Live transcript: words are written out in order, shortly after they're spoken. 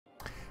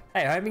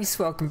Hey homies,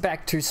 welcome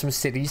back to some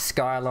city.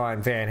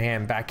 Skyline Van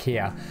Ham back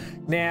here.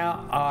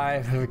 Now I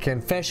have a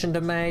confession to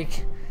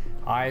make.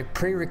 I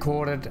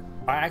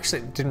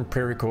actually didn't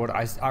pre-record,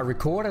 I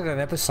recorded an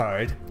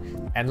episode,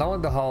 and lo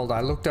and behold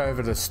I looked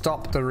over to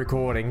stop the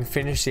recording,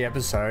 finish the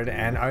episode,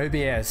 and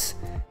OBS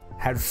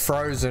had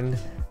frozen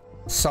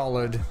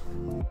solid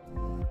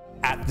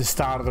at the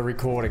start of the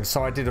recording.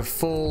 So I did a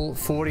full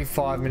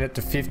 45-minute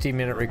to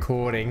 50-minute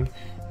recording,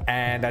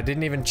 and I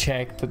didn't even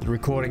check that the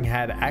recording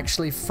had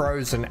actually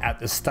frozen at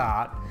the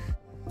start.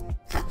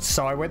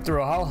 So I went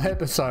through a whole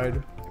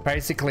episode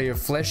basically of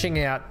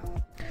fleshing out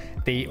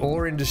the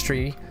ore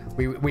industry.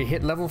 We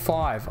hit level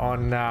 5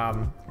 on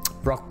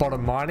rock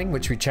bottom mining,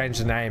 which we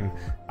changed the name.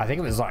 I think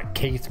it was like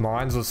Keith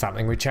Mines or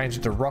something. We changed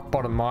it to rock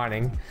bottom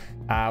mining.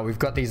 We've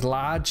got these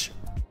large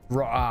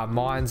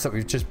mines that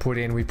we've just put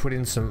in. We put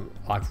in some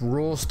like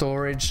raw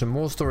storage, some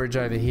more storage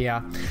over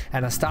here,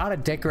 and I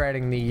started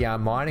decorating the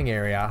mining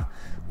area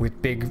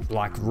with big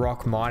like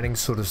rock mining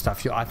sort of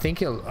stuff. I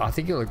think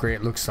you'll agree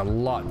it looks a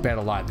lot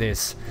better like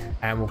this,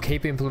 and we'll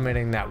keep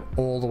implementing that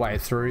all the way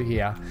through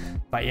here.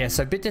 But yeah,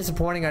 so a bit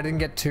disappointing I didn't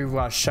get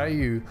to show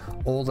you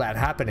all that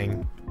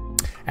happening.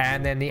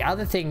 And then the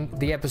other thing,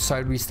 the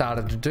episode we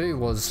started to do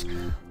was,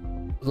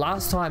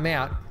 last time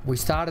out we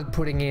started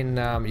putting in,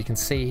 you can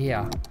see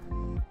here,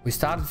 we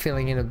started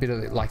filling in a bit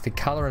of like the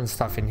color and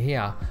stuff in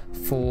here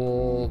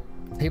for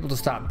people to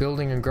start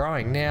building and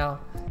growing.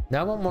 Now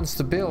no one wants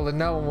to build and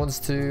no one wants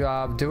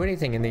to do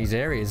anything in these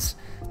areas,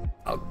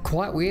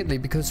 quite weirdly,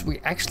 because we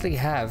actually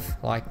have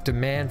like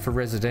demand for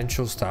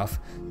residential stuff.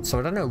 So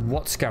I don't know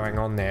what's going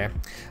on there.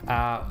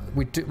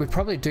 We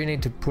probably do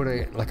need to put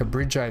a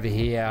bridge over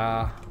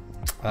here.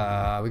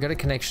 We got a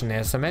connection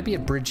there, so maybe a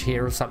bridge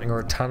here or something, or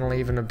a tunnel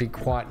even would be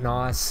quite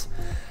nice.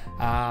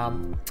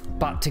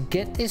 But to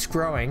get this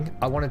growing,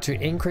 I wanted to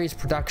increase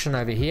production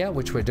over here,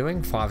 which we're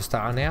doing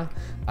 5-star now.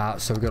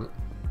 So we've got,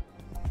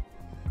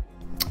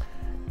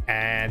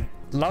 and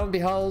lo and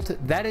behold,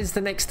 that is the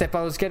next step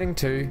I was getting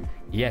to.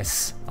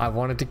 Yes, I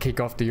wanted to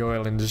kick off the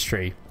oil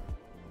industry.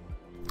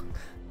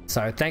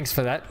 So thanks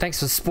for that.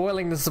 Thanks for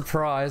spoiling the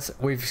surprise.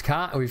 We've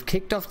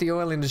kicked off the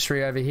oil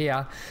industry over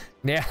here.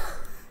 Now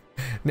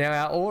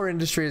our ore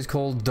industry is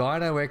called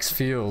Dino X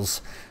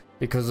Fuels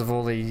because of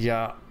all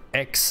the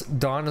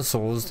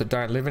ex-dinosaurs that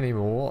don't live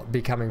anymore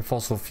becoming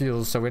fossil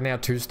fuels. So we're now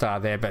 2-star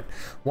there. But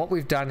what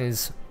we've done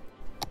is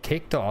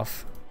kicked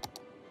off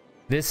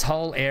this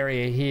whole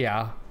area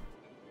here,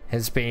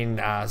 has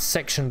been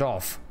sectioned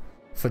off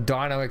for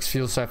Dino X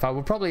Fuels so far.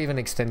 We'll probably even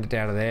extend it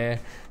down to there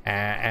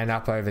and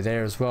up over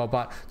there as well.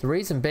 But the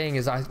reason being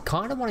is I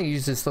kind of want to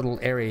use this little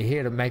area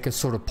here to make a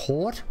sort of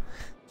port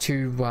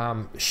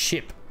to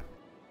ship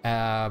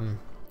some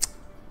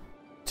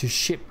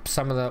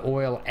of the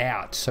oil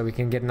out, so we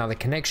can get another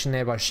connection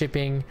there by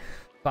shipping.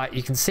 But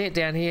you can see it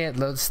down here at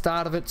the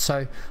start of it.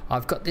 So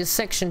I've got this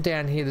section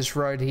down here, this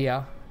road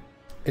here,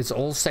 it's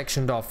all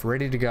sectioned off,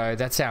 ready to go.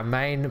 That's our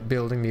main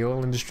building, the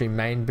oil industry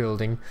main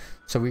building.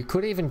 So we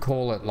could even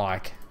call it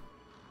like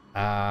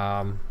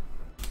let's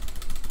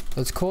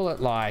call it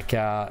like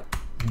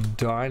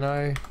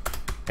Dino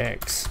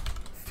X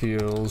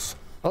Fuels,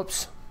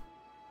 oops,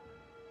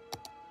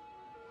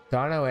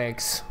 Dino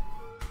X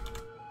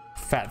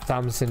fat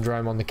thumb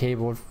syndrome on the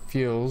keyboard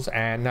fuels,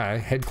 and no,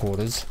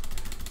 headquarters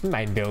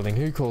main building.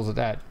 Who calls it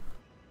that?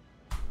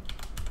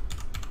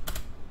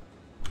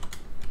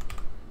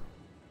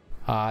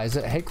 Is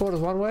it headquarters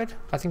one word?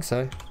 I think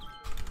so.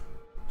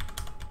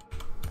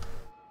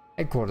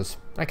 Headquarters.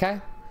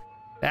 Okay,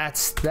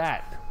 that's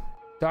that.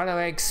 Dino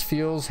X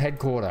Fuels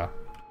headquarter.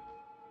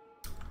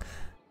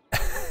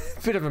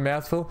 Bit of a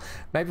mouthful.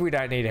 Maybe we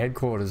don't need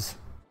headquarters.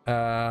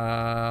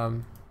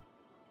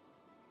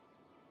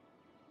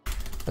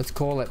 Let's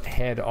call it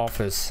head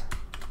office.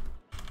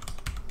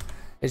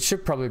 It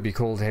should probably be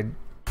called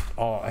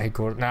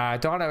headquarters. Nah,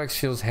 Dino X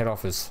Fuels head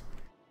office.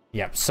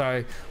 Yep,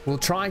 so we'll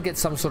try and get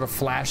some sort of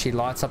flashy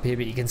lights up here,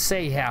 but you can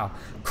see how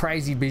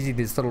crazy busy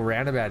this little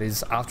roundabout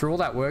is. After all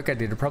that work I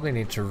did, I probably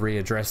need to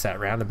readdress that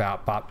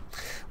roundabout. But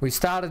we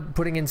started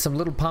putting in some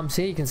little pumps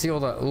here. You can see all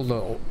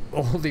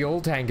the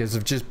oil tankers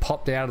have just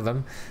popped out of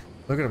them.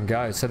 Look at them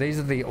go. So these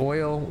are the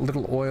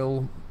little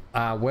oil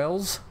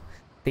wells.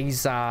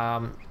 These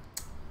are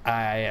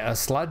a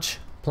sludge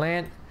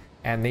plant,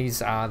 and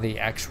these are the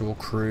actual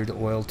crude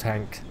oil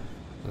tank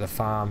for the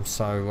farm.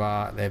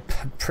 So they're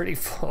pretty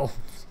full.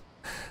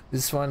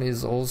 This one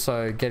is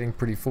also getting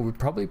pretty full. We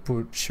probably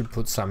should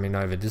put some in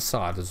over this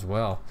side as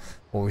well,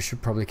 or we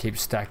should probably keep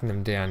stacking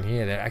them down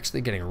here. They're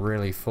actually getting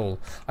really full.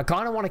 I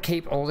kind of want to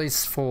keep all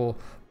this for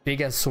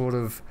bigger sort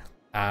of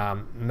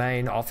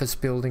main office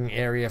building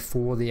area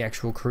for the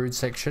actual crude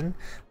section,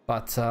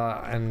 but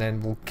and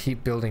then we'll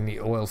keep building the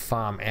oil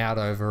farm out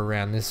over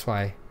around this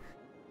way.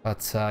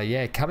 But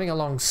yeah, coming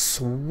along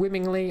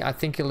swimmingly, I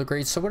think you'll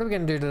agree. So what are we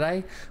going to do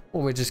today?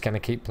 Well, we're just going to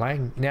keep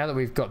playing. Now that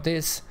we've got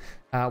this,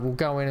 we'll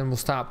go in and we'll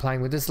start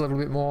playing with this a little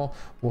bit more.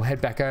 We'll head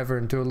back over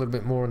and do a little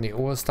bit more on the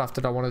ore stuff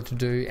that I wanted to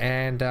do,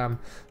 and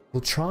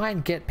we'll try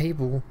and get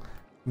people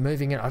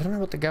moving it. I don't know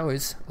what the go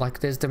is. Like,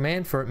 there's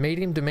demand for it,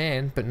 medium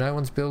demand, but no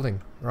one's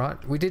building, right?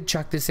 We did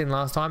chuck this in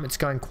last time. It's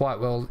going quite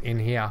well in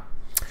here.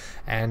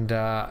 And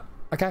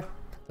okay,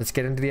 let's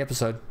get into the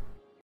episode.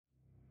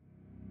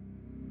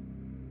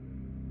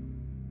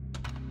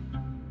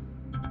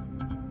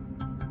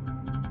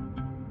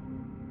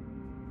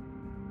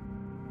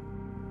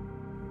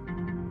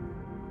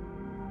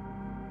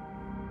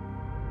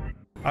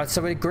 Alright,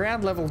 so we're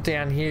ground level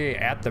down here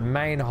at the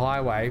main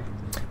highway.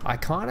 I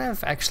kind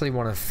of actually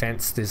want to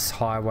fence this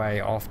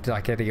highway off,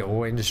 like get the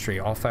ore industry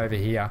off over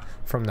here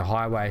from the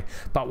highway.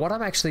 But what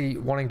I'm actually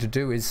wanting to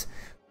do is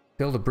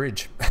build a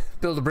bridge.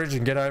 Build a bridge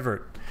and get over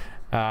it.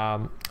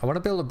 I want to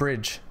build a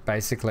bridge,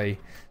 basically,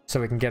 so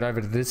we can get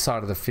over to this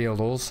side of the field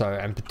also.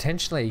 And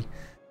potentially,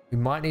 we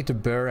might need to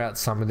burr out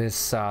some of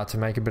this to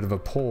make a bit of a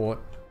port.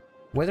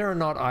 Whether or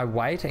not I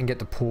wait and get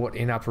the port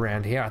in up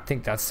around here, I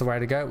think that's the way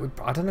to go.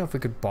 I don't know if we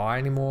could buy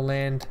any more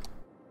land.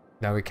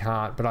 No, we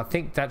can't. But I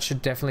think that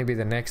should definitely be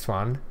the next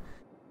one.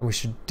 We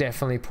should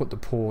definitely put the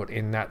port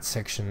in that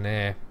section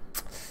there.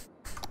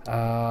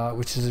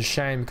 Which is a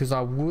shame because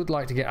I would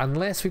like to get...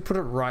 Unless we put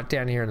it right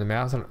down here in the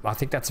mouth. And I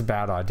think that's a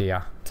bad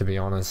idea, to be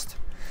honest.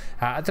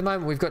 At the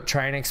moment, we've got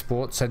train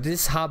export. So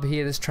this hub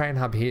here, this train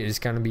hub here is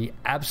going to be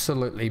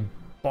absolutely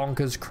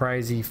bonkers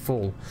crazy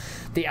full.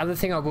 The other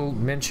thing I will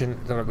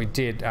mention that we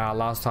did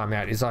last time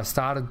out is I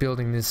started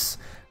building this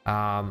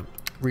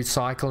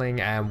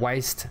recycling and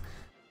waste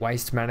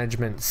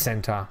management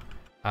center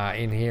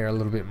in here a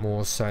little bit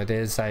more. So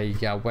there's a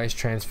waste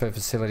transfer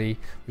facility.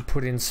 We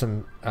put in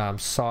some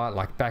site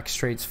like back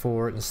streets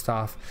for it and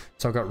stuff,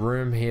 so I've got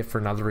room here for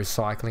another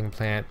recycling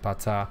plant.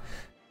 But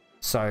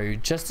so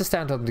just to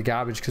stand on the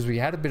garbage, because we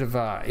had a bit of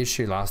a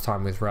issue last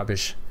time with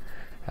rubbish.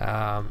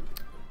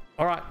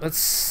 All right, let's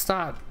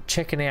start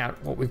checking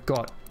out what we've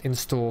got in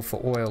store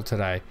for oil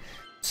today.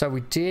 So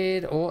we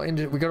did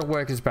we got a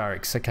workers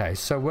barracks. Okay,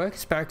 so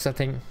workers barracks, I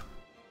think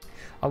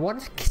I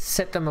want to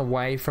set them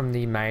away from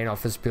the main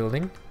office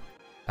building.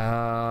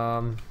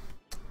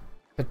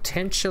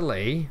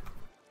 Potentially,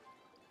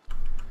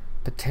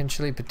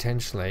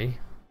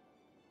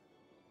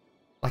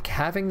 like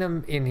having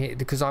them in here,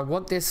 because I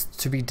want this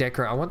to be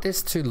decorated. I want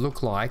this to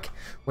look like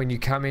when you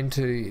come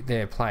into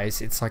their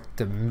place, it's like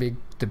the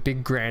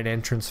big grand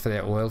entrance for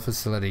their oil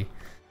facility.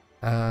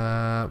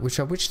 Which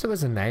I wish there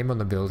was a name on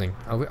the building.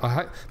 I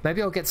hope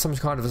maybe I'll get some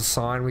kind of a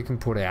sign we can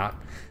put out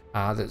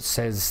that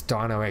says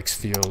Dino X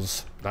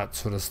Fuels, that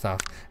sort of stuff,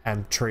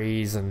 and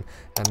trees and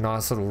a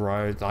nice little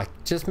road. Like,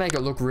 just make it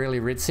look really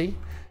ritzy,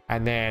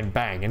 and then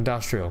bang,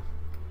 industrial.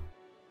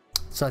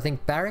 So I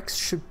think barracks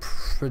should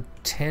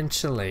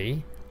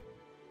potentially...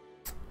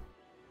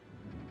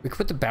 We could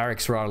put the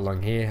barracks right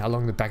along here,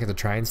 along the back of the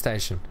train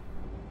station.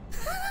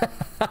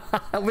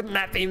 Wouldn't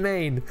that be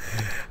mean?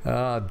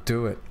 Oh,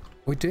 do it.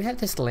 We do have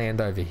this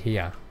land over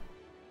here.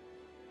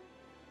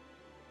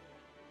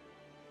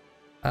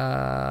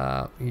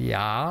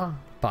 Yeah,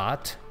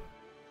 but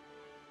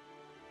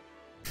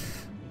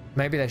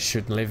maybe they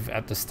should live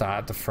at the start,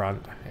 at the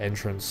front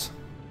entrance.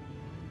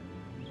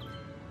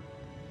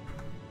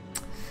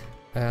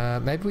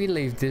 Maybe we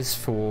leave this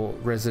for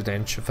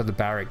residential, for the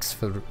barracks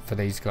for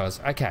these guys.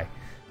 Okay,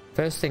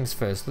 first things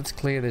first, let's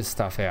clear this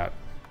stuff out.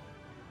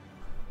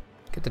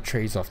 Get the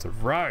trees off the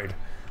road.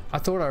 I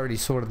thought I already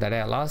sorted that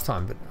out last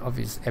time, but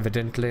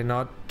evidently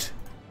not.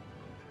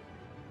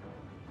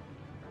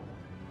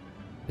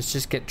 Let's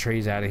just get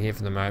trees out of here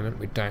for the moment.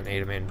 We don't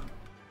need them in.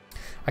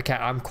 Okay,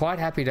 I'm quite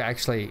happy to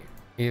actually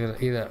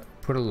either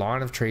put a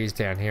line of trees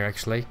down here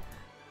actually,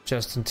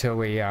 just until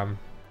we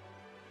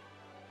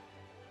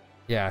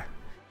yeah,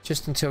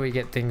 just until we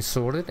get things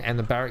sorted, and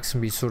the barracks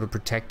can be sort of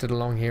protected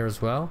along here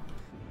as well.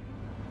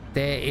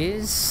 There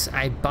is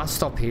a bus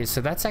stop here, so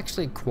that's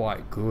actually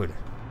quite good.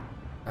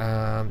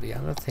 The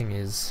other thing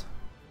is,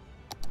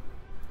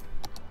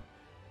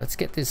 let's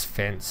get this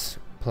fence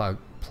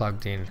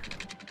plugged in.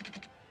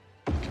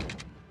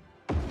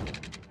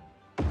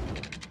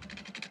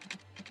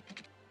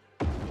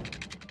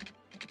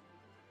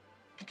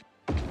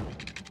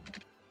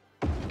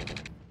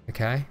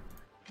 Okay,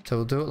 so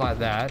we'll do it like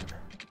that.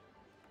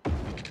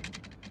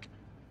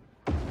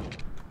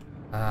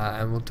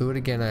 And we'll do it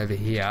again over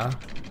here,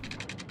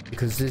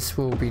 because this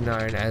will be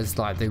known as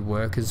like the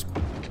workers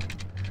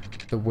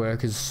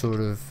sort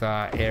of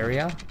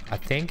area, I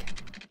think.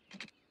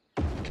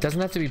 It doesn't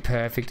have to be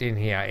perfect in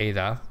here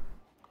either.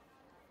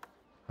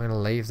 I'm gonna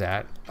leave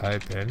that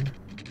open.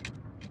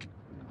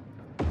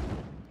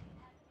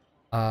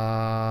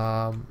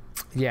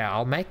 Yeah,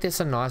 I'll make this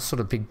a nice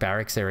sort of big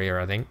barracks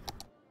area, I think.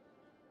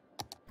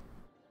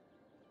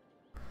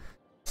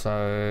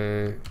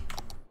 So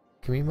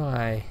give me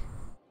my...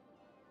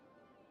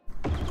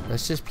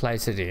 Let's just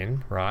place it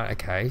in, right?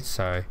 Okay,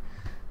 so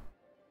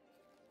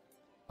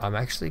I'm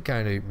actually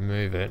going to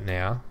move it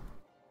now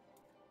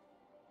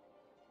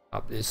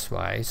up this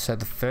way. So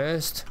the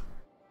first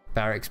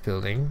barracks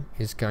building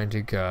is going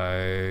to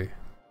go...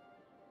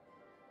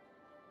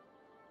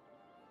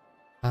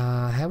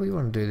 how do we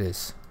want to do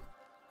this?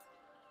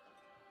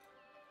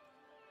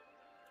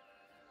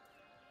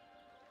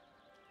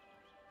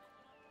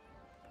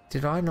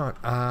 Did I not?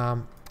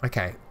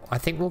 Okay. I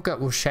think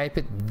we'll shape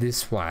it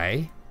this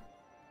way.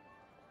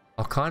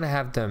 I'll kind of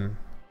have them.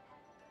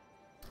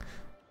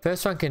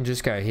 First one can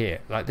just go here.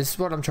 Like, this is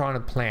what I'm trying to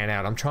plan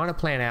out. I'm trying to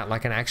plan out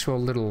like an actual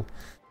little,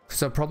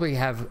 because I'll probably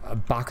have a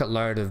bucket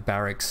load of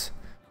barracks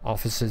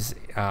officers,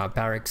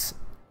 barracks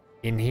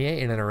in here,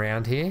 in and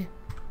around here.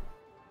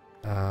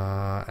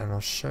 And I'll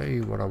show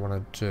you what I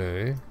want to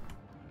do.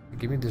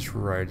 Give me this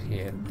road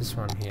here, this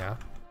one here.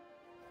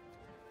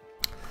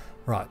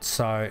 Right,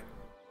 so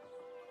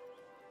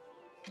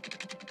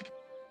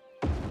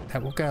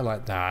that will go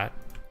like that,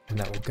 and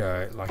that will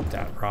go like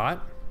that, right?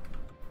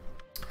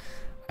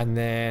 And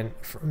then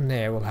from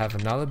there, we'll have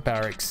another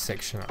barracks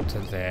section up to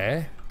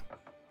there.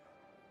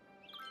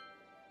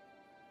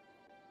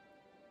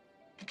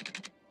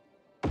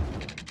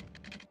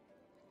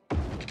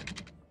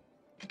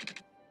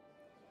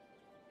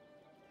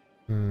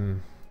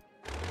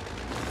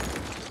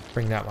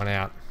 Bring that one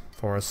out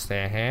for us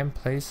there, Ham,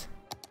 please.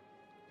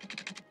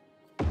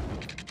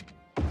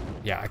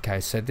 Yeah, okay,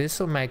 so this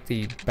will make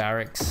the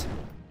barracks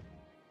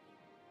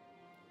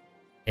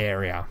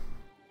area.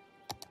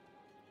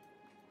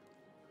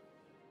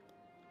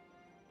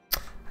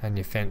 And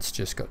your fence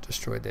just got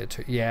destroyed there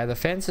too. Yeah, the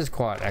fence is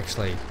quite,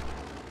 actually,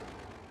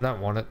 I don't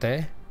want it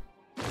there.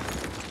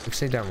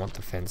 Actually don't want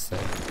the fence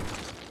there.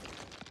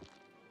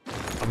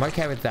 I'm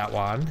okay with that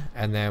one.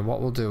 And then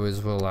what we'll do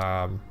is we'll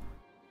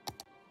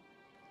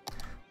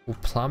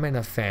plumb in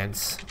a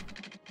fence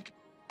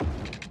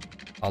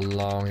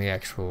along the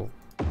actual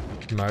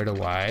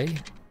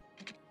motorway.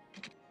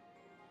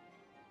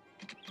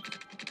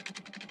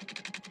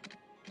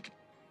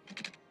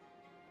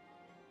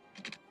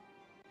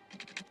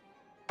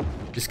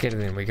 Just get it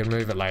in. We can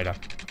move it later.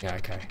 Yeah,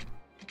 okay.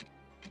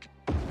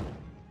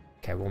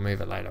 Okay, we'll move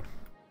it later.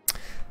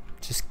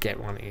 Just get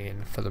one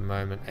in for the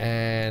moment.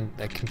 And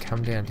they can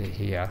come down to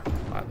here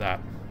like that.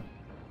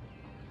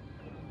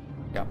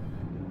 Yep.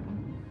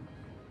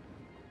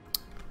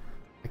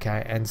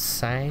 Okay, and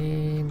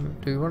same.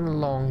 Do we want a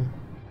long?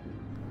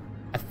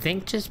 I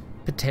think just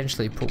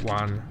potentially put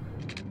one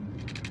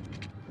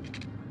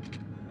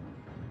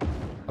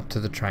up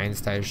to the train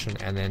station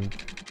and then.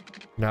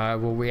 No,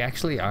 well, we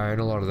actually own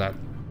a lot of that.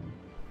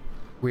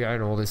 We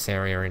own all this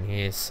area in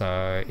here,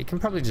 so it can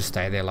probably just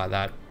stay there like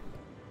that.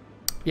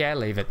 Yeah,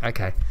 leave it.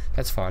 Okay,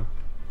 that's fine.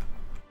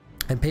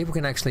 And people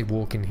can actually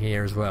walk in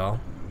here as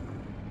well.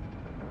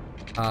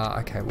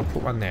 Okay, we'll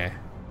put one there.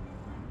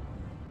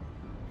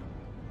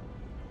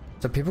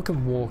 So people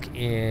can walk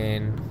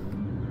in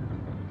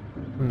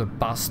from the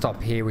bus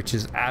stop here, which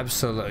is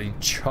absolutely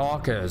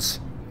chockers.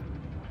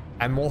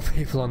 And more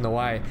people on the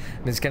way.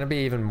 And there's going to be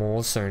even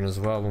more soon as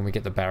well when we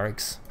get the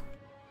barracks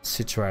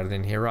situated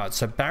in here. Right,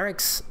 so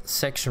barracks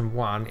section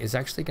 1 is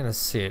actually going to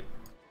sit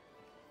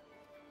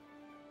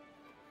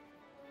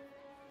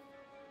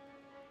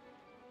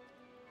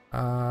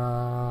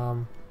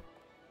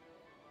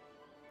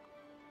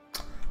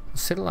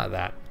sit it like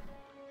that.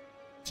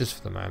 Just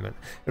for the moment.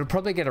 It'll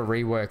probably get a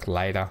rework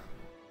later.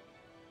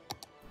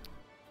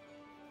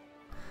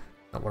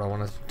 Not what I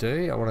wanted to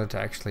do. I wanted to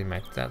actually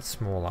make that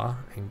smaller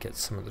and get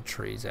some of the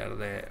trees out of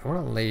there. I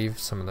want to leave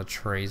some of the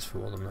trees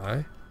for them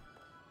though.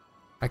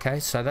 Okay,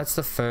 so that's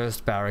the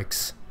first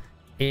barracks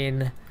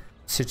in,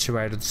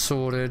 situated,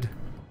 sorted.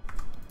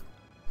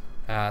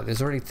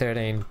 There's already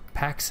 13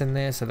 packs in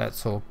there, so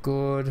that's all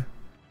good.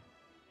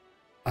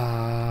 What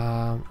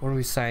are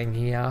we saying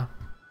here?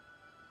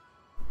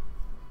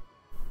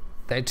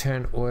 They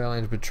turn oil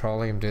into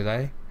petroleum, do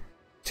they?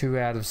 2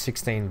 out of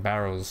 16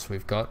 barrels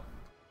we've got.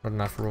 Not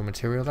enough raw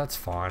material, that's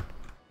fine.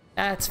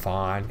 That's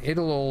fine.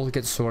 It'll all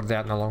get sorted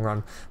out in the long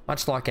run.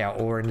 Much like our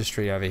ore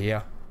industry over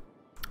here.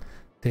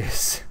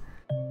 This.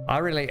 I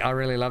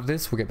really love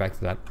this. We'll get back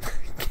to that.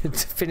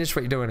 Finish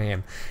what you're doing,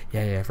 Ham.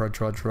 Yeah,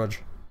 Rog.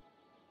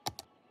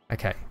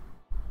 Okay.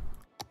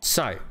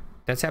 So,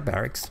 that's our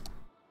barracks.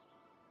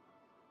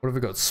 What have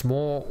we got?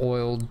 Small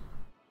oil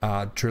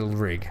drill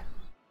rig.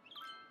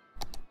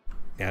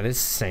 Now this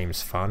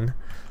seems fun.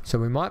 So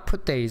we might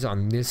put these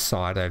on this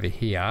side over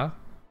here.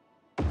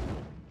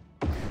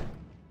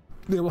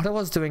 Now what I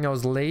was doing, I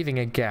was leaving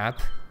a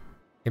gap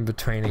in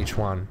between each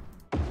one.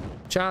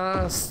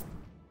 Just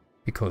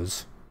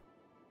because.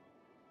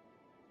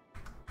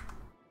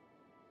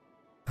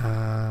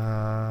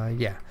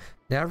 Yeah.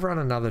 Now I've run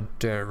another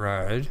dirt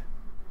road.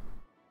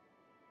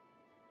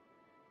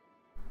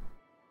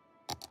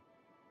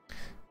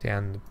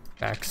 Down the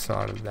back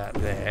side of that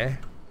there.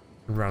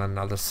 And run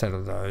another set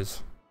of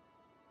those.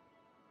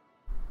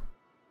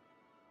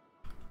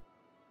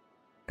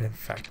 And in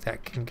fact,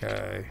 that can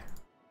go.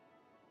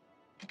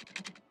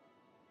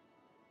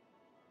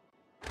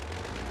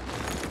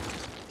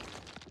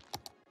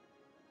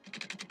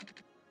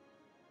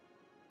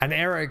 An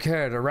error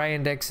occurred. Array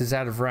index is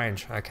out of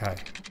range. Okay.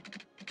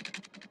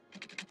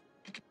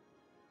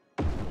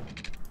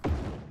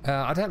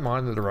 I don't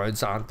mind that the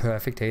roads aren't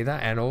perfect either.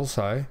 And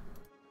also,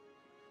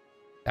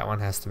 that one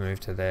has to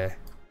move to there.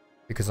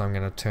 Because I'm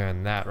going to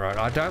turn that road.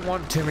 I don't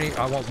want too many.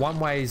 I want one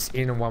ways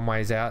in and one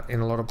ways out in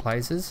a lot of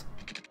places.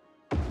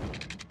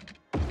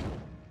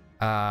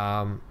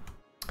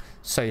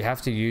 So you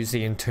have to use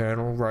the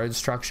internal road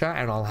structure,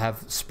 and I'll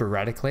have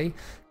sporadically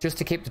just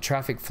to keep the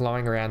traffic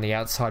flowing around the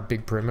outside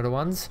big perimeter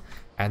ones,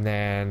 and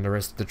then the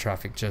rest of the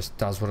traffic just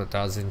does what it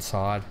does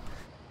inside.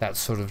 That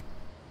sort of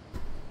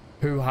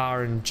hoo-ha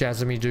and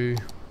jazzy do.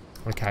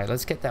 Okay,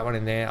 let's get that one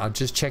in there. I'll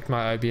just check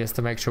my OBS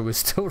to make sure we're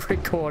still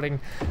recording,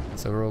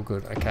 so we're all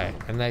good. Okay,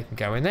 and they can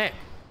go in there.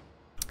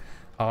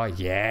 Oh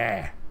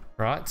yeah.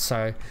 Right,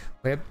 so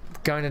we're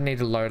going to need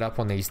to load up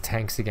on these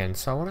tanks again,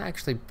 so I want to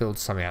actually build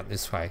some out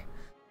this way.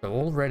 So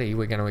already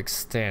we're going to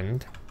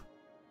extend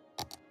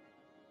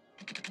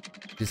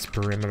this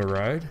perimeter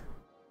road.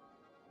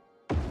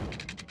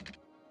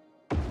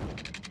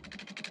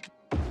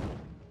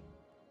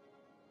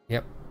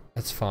 Yep,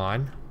 that's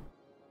fine.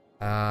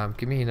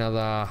 Give me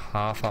another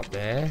half up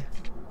there.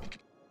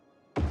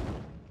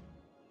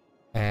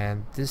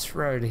 And this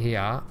road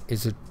here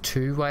is a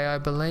two-way, I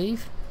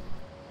believe.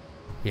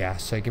 Yeah,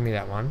 so give me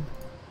that one.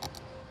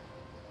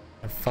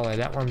 And follow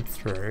that one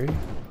through.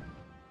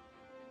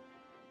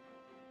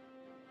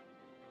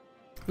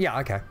 Yeah,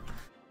 okay.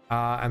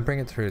 And bring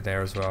it through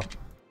there as well.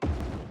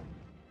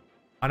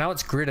 I know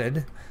it's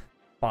gridded,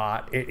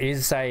 but it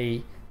is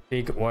a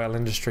big oil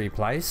industry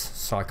place,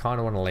 so I kind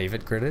of want to leave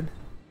it gridded.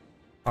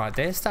 Alright,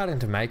 they're starting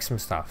to make some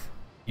stuff.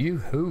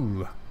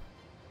 Yoo-hoo!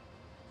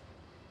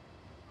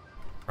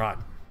 Right.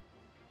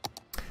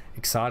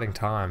 Exciting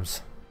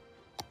times.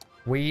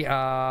 We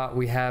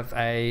have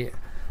a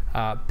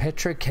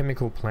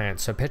petrochemical plant.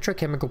 So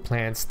petrochemical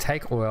plants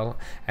take oil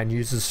and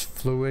uses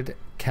fluid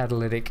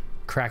catalytic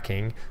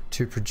cracking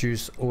to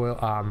produce oil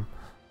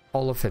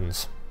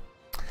olefins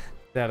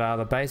that are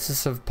the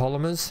basis of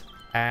polymers,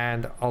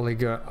 and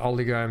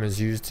oligomers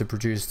used to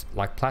produce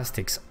like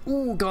plastics.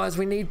 Ooh, guys,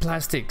 we need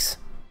plastics.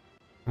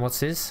 And what's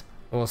this?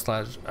 Oil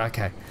sludge.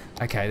 Okay,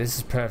 this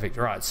is perfect.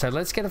 Right, so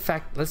let's get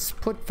let's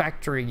put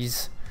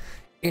factories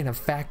in a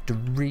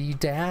factory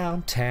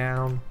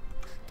downtown.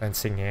 Don't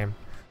sing, Ham.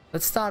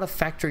 Let's start a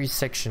factory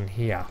section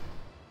here.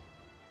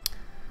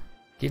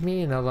 Give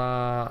me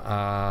another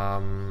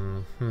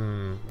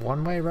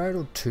one-way road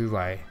or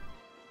two-way?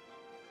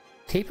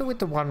 Keep it with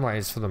the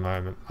one-ways for the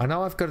moment. I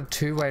know I've got a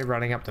two-way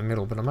running up the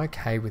middle, but I'm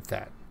okay with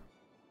that.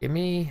 Give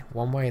me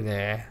one-way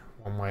there,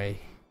 one-way.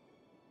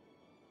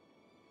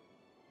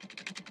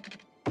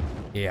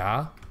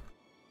 Yeah,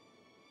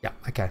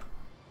 okay.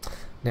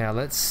 Now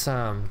let's do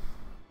I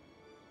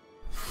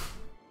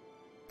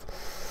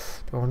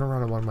want to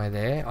run a one-way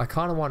there? I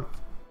kind of want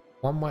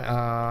one-way.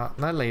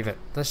 No, leave it.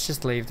 Let's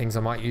just leave things. I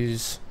might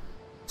use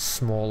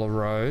smaller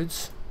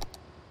roads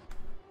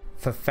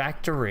for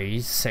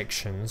factory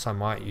sections. I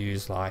might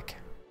use like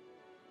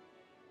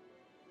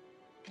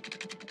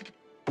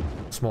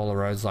smaller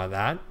roads like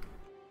that,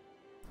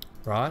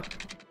 right?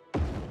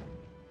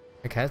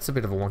 Okay, that's a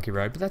bit of a wonky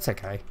road, but that's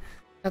okay.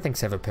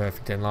 Nothing's ever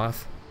perfect in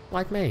life,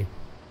 like me.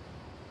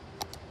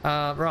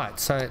 Right,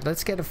 so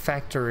let's get a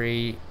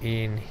factory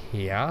in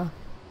here.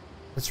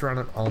 Let's run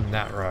it on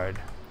that road.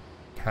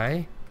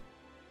 Okay.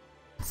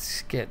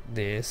 Let's get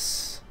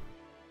this.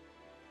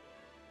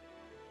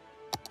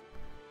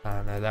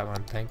 No, that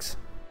one, thanks.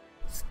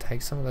 Let's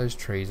take some of those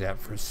trees out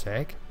for a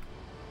sec.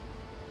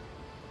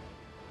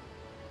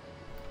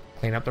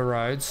 Clean up the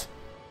roads.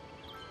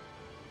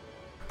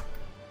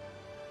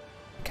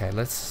 Okay,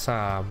 let's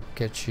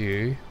get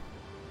you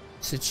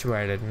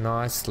situated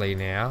nicely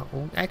now.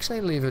 We'll actually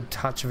leave a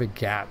touch of a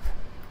gap.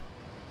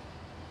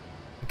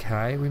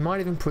 Okay, we might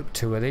even put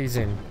two of these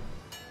in.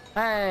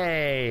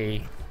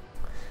 Hey!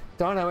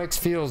 Dino X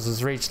Fuels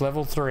has reached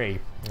level 3.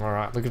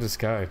 Alright, look at us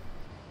go.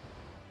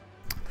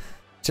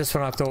 Just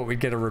when I thought we'd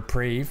get a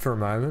reprieve for a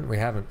moment, we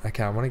haven't.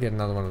 Okay, I want to get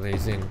another one of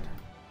these in.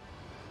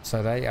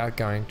 So they are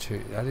going to,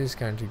 that is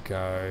going to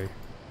go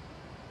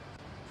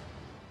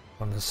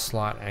on a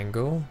slight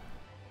angle.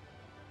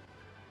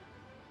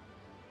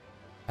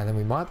 And then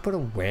we might put a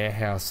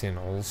warehouse in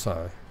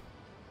also.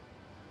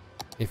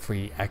 If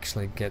we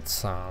actually get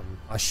some.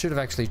 I should have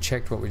actually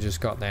checked what we just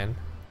got then.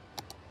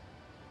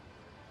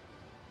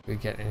 Did we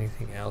get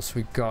anything else?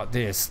 We got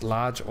this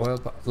large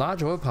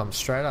oil pump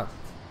straight up.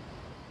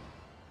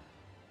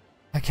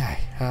 Okay,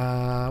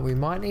 we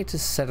might need to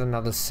set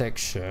another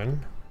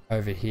section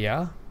over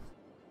here.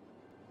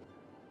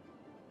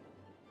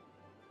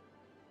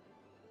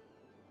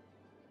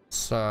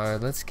 So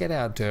let's get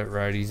our dirt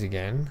roadies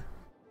again.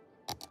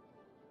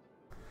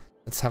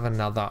 Let's have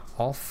another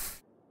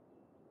off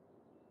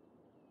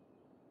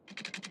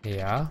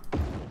here.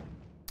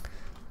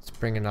 Let's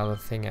bring another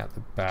thing out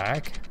the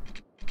back.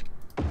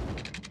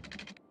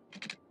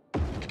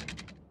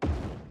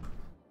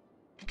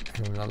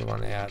 And another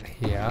one out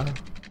here.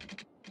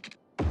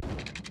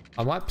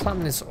 I might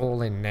plumb this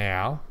all in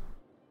now.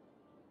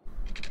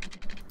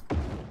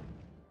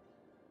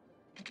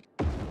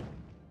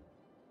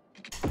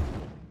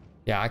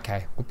 Yeah,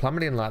 okay. We'll plumb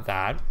it in like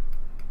that.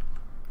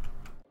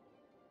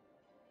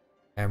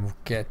 And we'll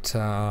get,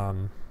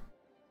 right,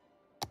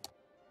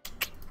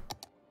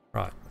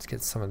 let's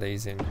get some of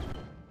these in.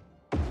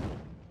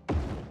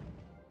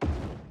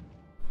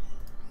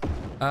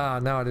 Ah,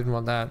 no, I didn't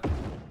want that.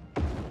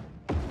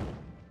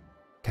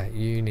 Okay,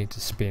 you need to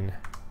spin.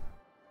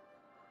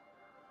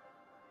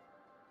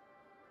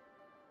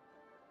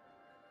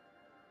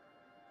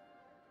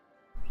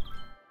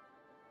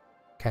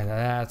 Okay,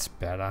 that's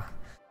better.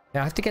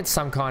 Now I have to get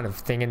some kind of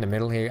thing in the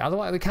middle here.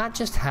 Otherwise, we can't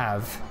just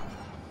have,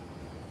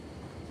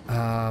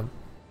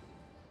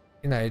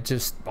 you know,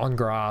 just on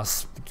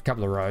grass, a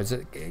couple of roads.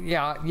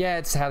 Yeah,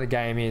 it's how the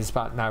game is,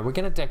 but no, we're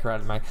going to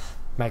decorate it,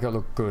 make it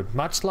look good.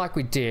 Much like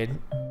we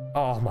did.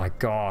 Oh my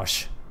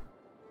gosh.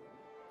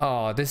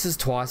 Oh, this is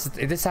twice.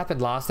 This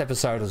happened last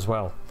episode as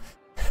well.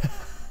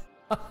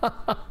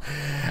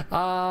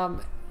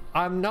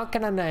 I'm not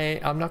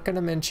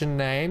gonna mention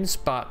names,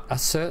 but a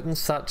certain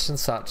such and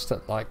such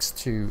that likes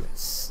to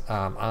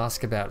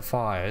ask about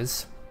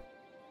fires.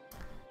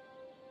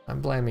 I'm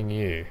blaming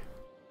you.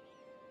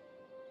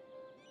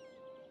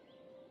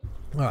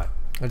 Alright,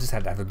 I just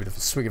had to have a bit of a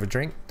swig of a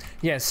drink.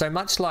 Yeah, so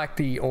much like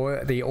the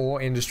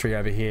ore industry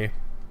over here,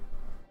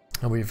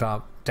 and we've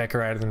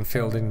decorated and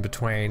filled in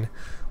between.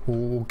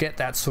 We'll get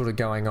that sort of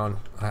going on.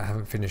 I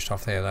haven't finished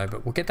off there though,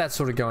 but we'll get that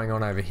sort of going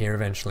on over here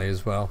eventually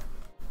as well.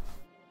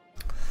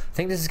 I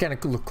think this is going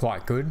to look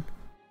quite good.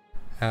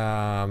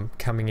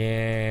 Coming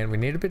in, we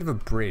need a bit of a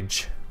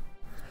bridge.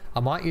 I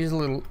might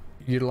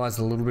utilize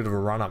a little bit of a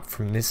run up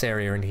from this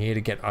area in here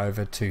to get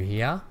over to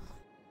here.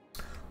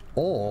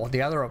 Or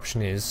the other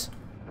option is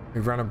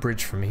we run a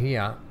bridge from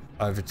here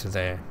over to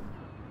there.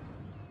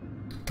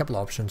 A couple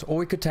of options. Or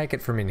we could take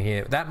it from in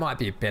here. That might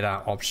be a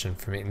better option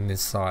from in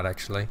this side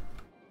actually.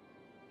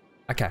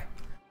 Okay,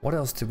 what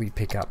else did we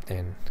pick up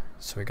then?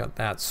 So we got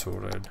that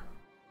sorted.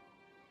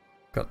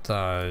 Got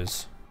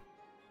those.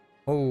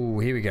 Oh,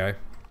 here we go.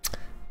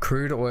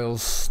 Crude oil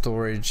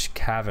storage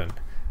cavern.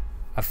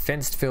 A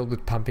fenced field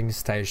with pumping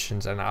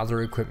stations and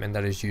other equipment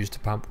that is used to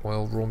pump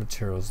oil, raw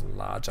materials, and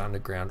large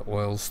underground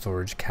oil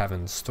storage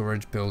caverns.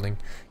 Storage building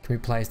can be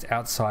placed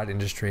outside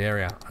industry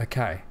area.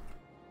 Okay.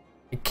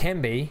 It can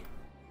be,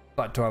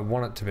 but do I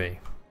want it to be?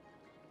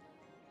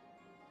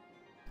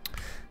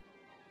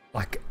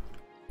 Like,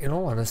 in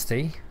all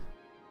honesty,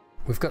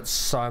 we've got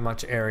so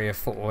much area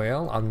for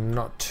oil. I'm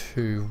not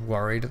too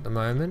worried at the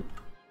moment.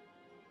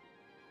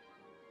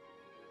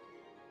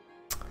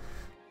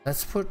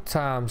 Let's put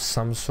some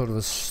sort of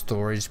a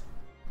storage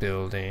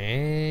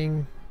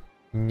building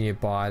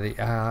nearby the...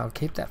 I'll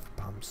keep that for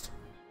pumps.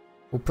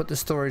 We'll put the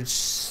storage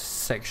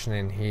section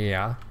in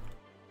here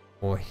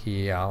or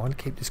here. I want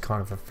to keep this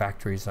kind of for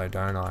factories though,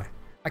 don't I?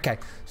 Okay,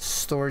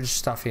 storage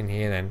stuff in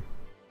here then.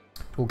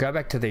 We'll go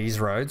back to these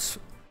roads.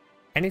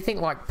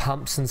 Anything like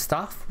pumps and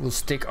stuff will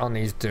stick on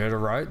these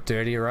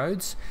dirty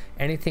roads.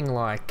 Anything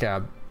like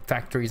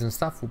factories and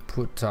stuff we'll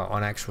put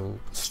on actual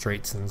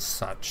streets and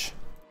such.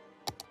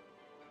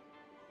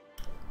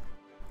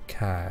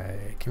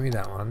 Okay, give me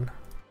that one.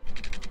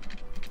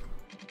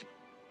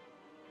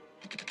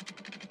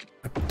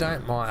 I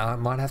don't mind. I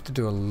might have to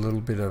do a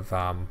little bit of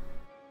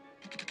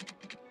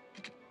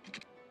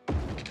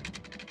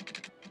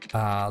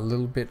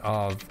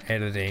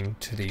editing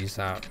to these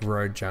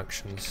road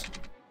junctions.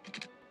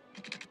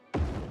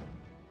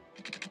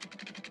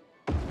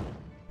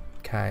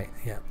 Okay,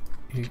 yeah,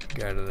 you can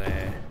go to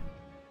there.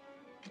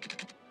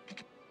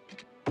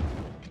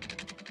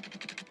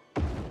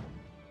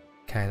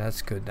 Okay,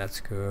 that's good, that's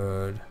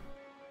good.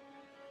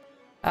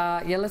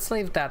 Yeah, let's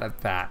leave that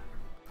at that,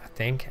 I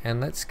think.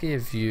 And let's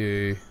give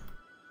you...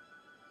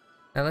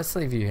 Now let's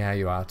leave you how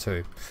you are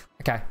too.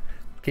 Okay,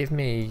 give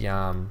me...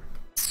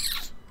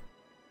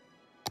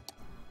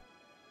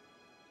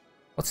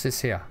 What's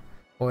this here?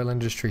 Oil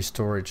industry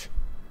storage.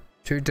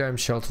 2 dome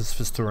shelters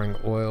for storing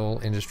oil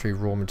industry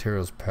raw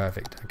materials.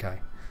 Perfect, okay.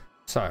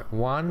 So,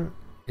 one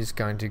is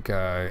going to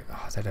go...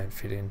 Oh, they don't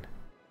fit in.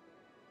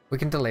 We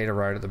can delete a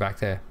road at the back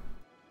there.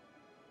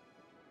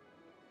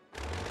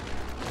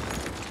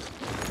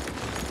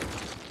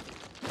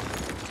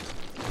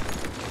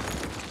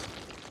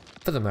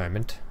 For the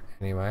moment,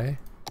 anyway.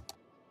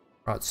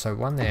 Right, so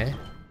one there.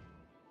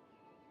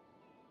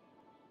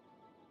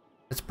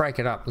 Let's break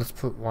it up. Let's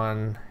put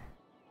one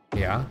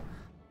here.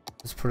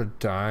 Let's put a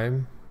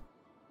dome.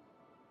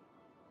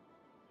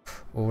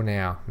 Oh,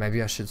 now,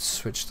 maybe I should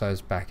switch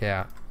those back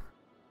out.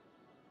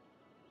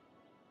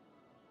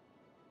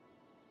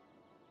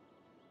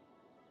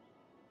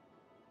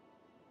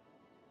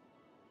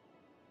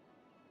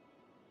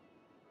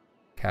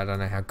 Okay, I don't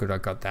know how good I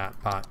got that,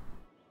 but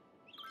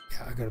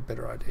yeah, I got a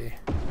better idea.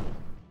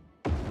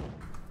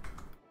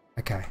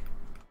 Okay.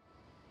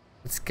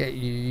 Let's get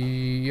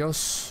you're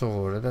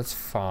sorted, that's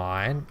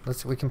fine.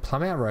 We can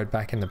plumb our road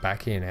back in the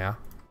back here now.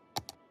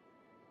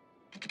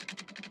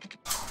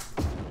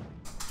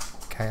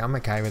 Okay, I'm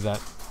okay with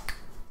that.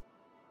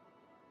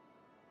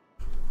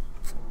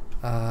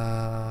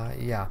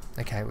 Yeah,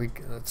 okay,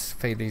 let's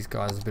feed these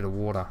guys a bit of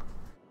water.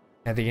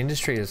 Now the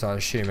industry, as I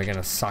assume, are going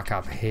to suck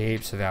up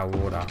heaps of our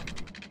water.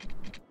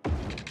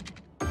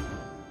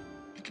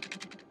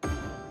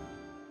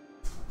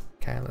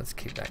 Okay, let's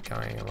keep that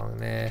going along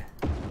there.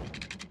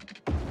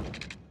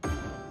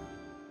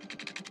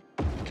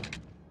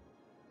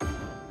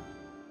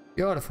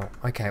 Beautiful.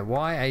 Okay,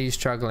 why are you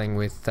struggling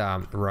with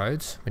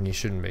roads when you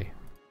shouldn't be?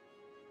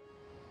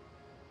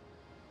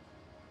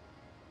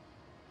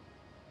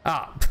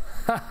 Ah,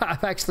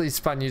 I've actually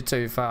spun you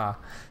too far.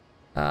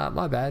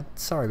 My bad.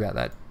 Sorry about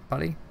that,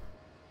 buddy.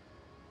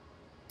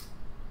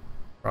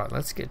 Right,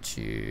 let's get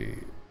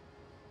you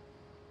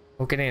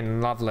hooking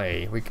in.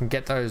 Lovely. We can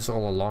get those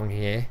all along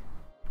here.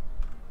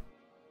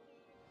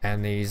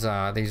 And these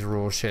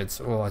raw sheds.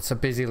 Oh, it's a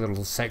busy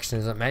little section,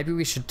 isn't it? Maybe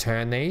we should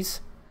turn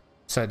these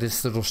so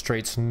this little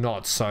street's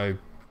not so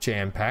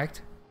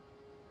jam-packed.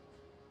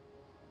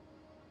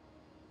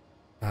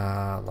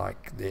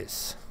 Like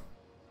this.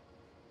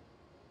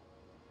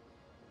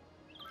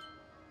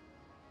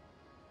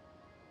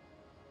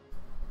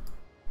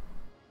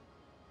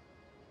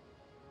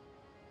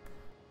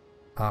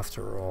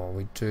 After all,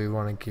 we do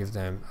want to give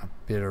them a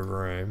bit of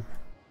room.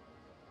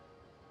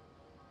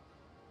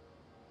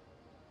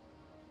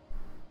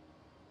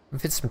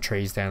 Fit some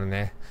trees down in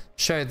there.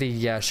 Show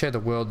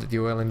the world that the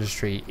oil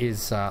industry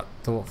is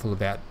thoughtful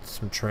about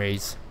some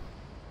trees.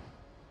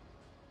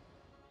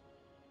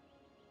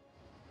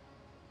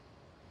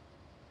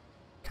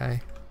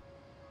 Okay.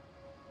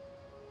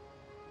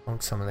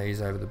 Plonk some of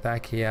these over the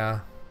back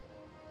here.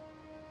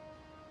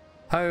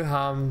 Ho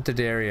hum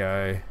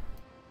D'Addario.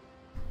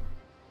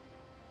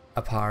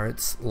 A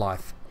pirate's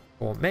life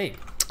for me.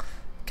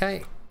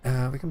 Okay,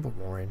 we can put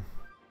more in.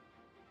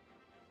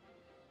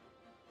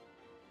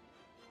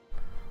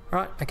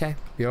 Right, okay,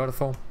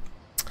 beautiful.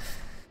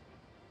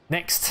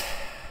 Next,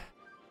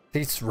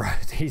 this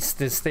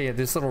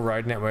little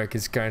road network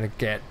is going to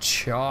get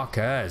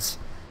chockers.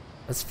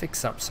 Let's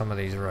fix up some of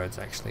these roads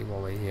actually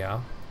while we're here.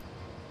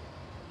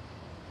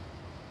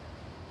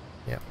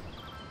 Yep.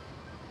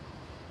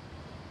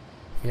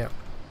 Yep.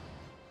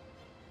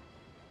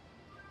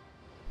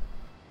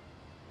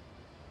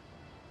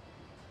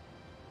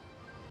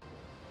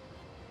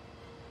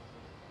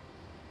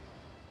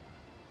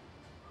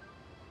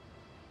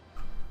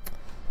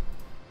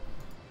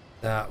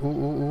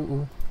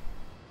 Ooh.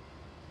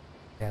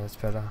 Yeah, that's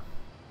better.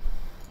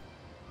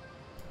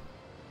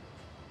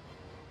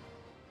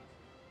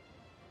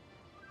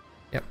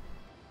 Yep.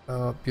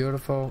 Oh,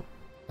 beautiful.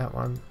 That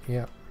one.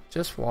 Yep.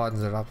 Just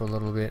widens it up a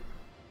little bit.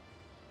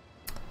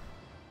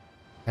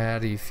 How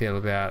do you feel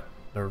about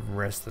the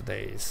rest of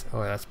these?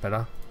 Oh, that's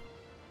better.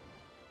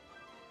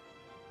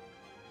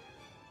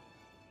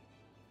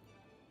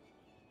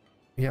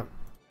 Yep.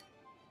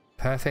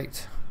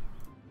 Perfect.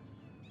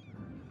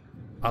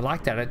 I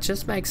like that. It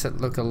just makes it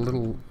look a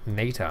little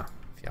neater,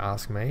 if you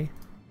ask me.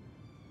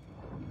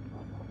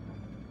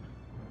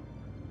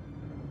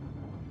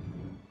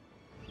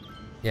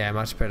 Yeah,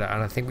 much better.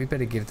 And I think we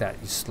better give that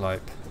your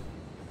slope.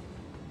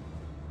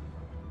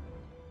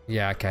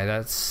 Yeah, okay,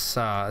 that's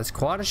it's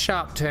quite a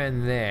sharp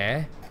turn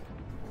there.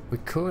 We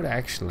could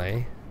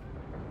actually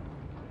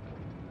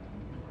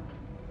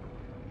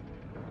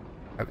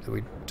hope that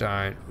we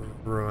don't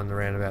ruin the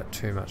roundabout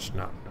too much.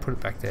 No, put it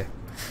back there.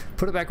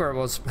 Put it back where it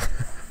was.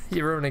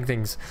 You're ruining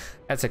things.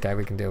 That's okay,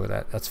 we can deal with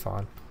that. That's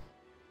fine.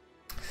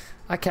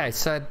 Okay,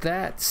 so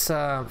that's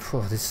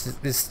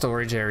this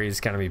storage area is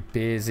going to be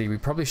busy. We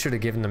probably should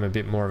have given them a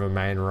bit more of a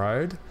main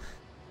road.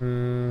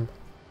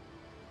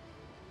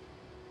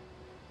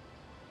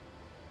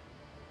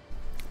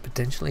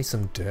 Potentially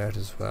some dirt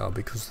as well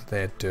because of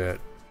their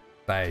dirt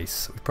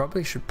base. We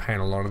probably should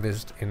paint a lot of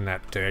this in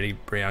that dirty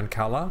brown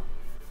color.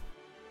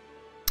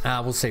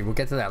 We'll see. We'll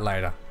get to that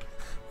later.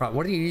 Right,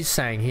 what are you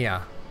saying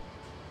here?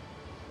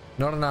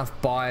 Not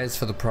enough buyers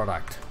for the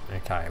product.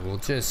 Okay, we'll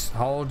just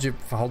hold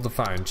the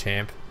phone,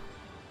 champ.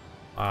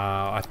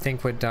 I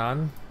think we're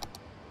done.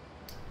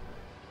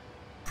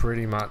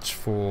 Pretty much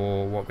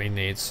for what we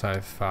need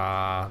so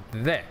far.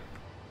 There.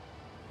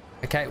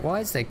 Okay, why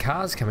is there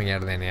cars coming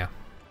out of there now?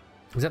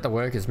 Is that the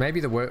workers?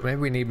 Maybe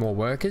we need more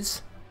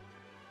workers.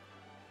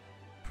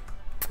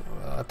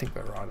 Well, I think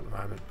we're right at the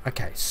moment.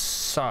 Okay,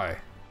 so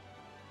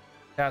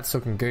that's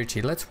looking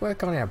Gucci. Let's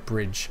work on our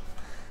bridge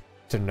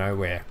to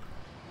nowhere.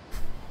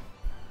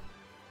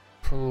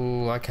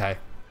 Ooh, okay.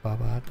 I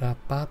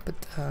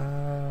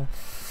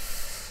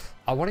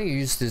want to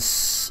use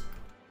this.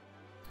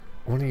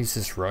 I want to use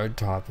this road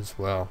type as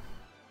well.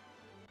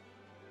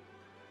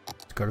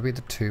 It's got to be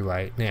the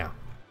 2-way now.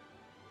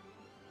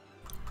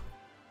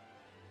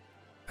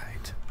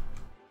 8.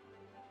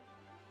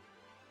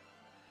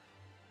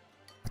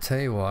 I'll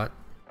tell you what.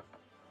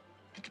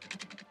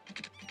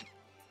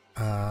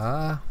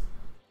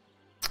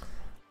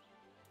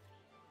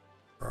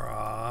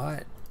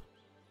 Right.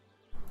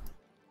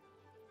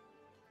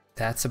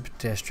 That's a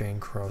pedestrian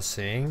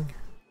crossing.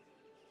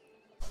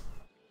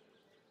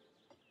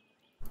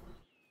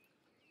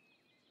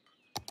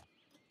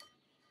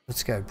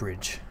 Let's go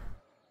bridge.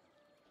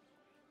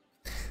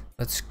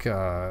 Let's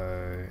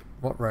go.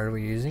 What road are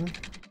we using?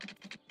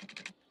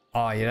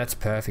 Oh yeah, that's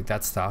perfect.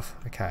 That stuff.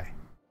 Okay.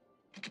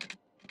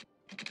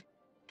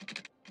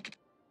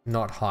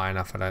 Not high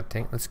enough, I don't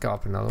think. Let's go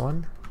up another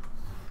one.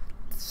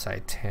 Let's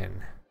say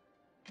 10.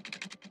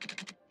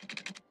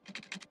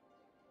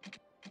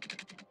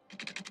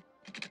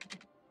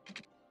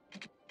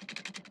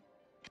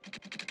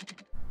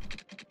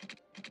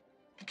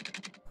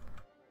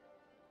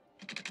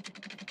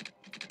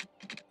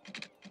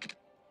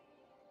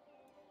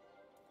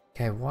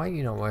 Okay, why are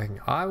you not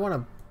working? I want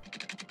to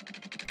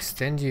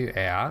extend you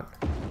out.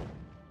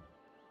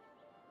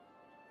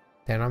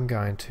 Then I'm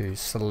going to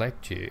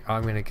select you.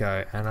 I'm going to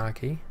go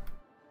anarchy.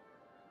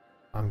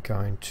 I'm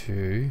going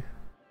to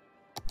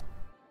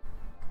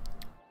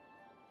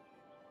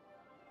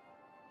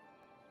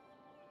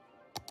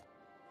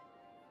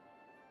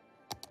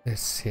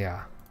this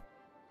here.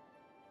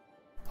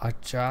 I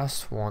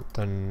just want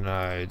the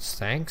nodes,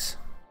 thanks.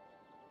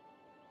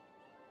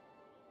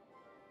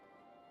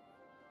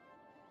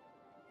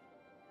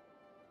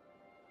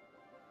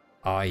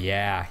 Oh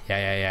yeah,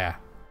 yeah.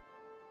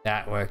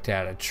 That worked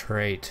out a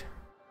treat.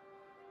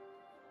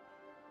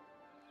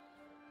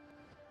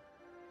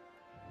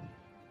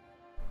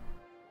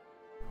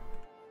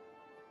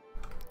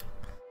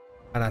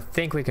 And I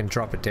think we can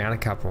drop it down a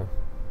couple.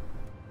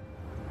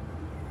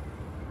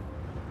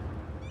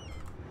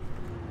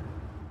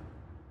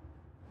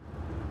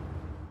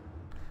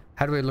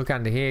 How do we look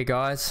under here,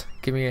 guys?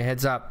 Give me a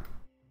heads up.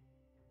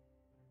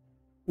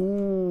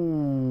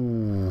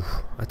 Ooh,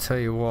 I tell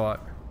you what.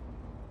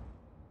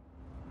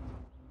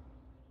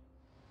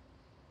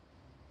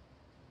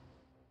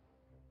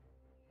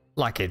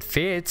 Like it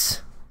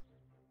fits.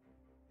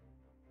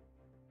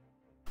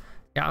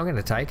 Yeah, I'm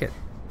gonna take it.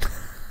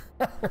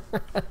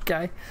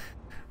 Okay.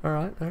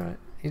 Alright.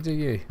 You do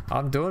you.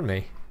 I'm doing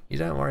me. You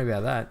don't worry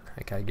about that.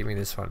 Okay, give me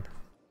this one.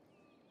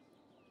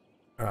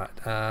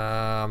 Alright,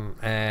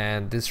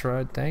 and this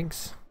road,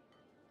 thanks.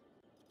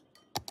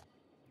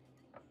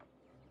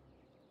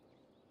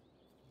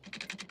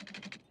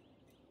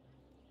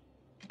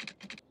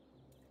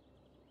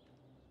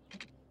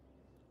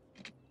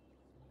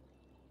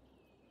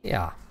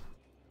 Yeah.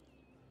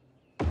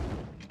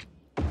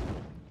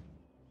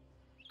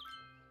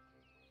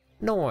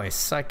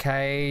 Nice.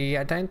 Okay,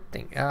 I don't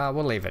think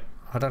we'll leave it.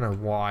 I don't know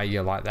why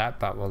you're like that,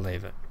 but we'll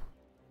leave it.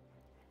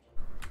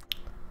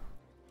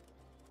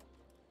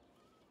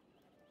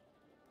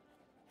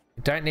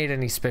 Don't need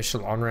any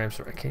special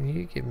on-ramps. Can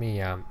you give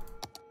me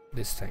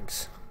this,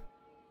 thanks.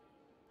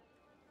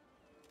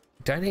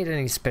 Don't need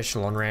any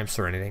special on-ramps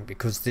or anything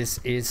because this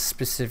is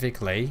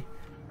specifically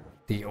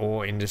the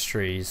oil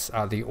industries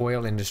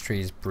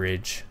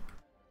bridge.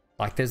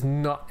 Like there's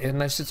not,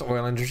 unless it's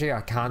oil industry,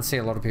 I can't see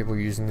a lot of people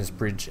using this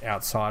bridge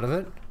outside of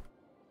it.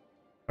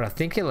 But I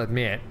think you'll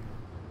admit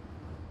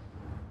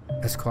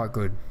it's quite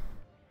good.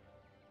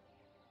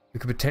 We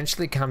could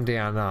potentially come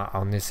down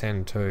on this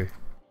end too.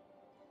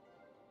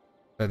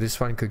 So this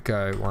one could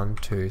go 1,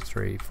 2,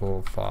 3,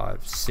 4,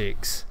 5,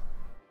 6.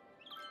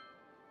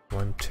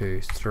 1,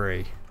 2,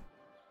 3.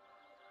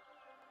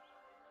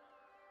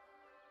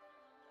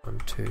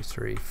 1, 2,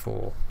 3,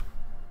 4.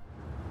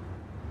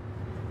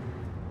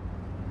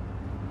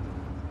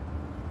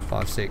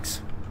 5,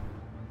 6.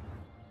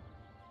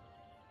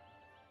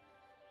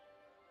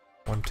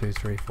 1, 2,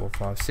 3, 4,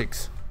 5,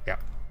 6.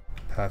 Yep.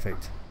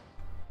 Perfect.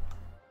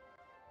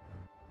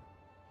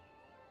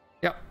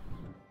 Yep.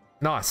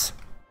 Nice.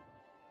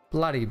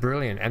 Bloody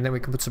brilliant. And then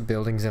we can put some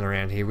buildings in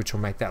around here, which will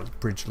make that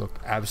bridge look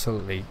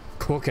absolutely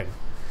cooking.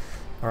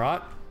 All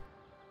right.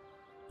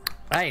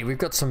 Hey, we've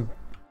got some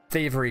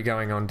thievery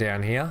going on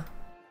down here.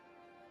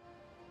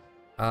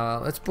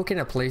 Let's book in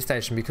a police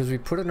station because we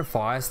put in a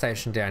fire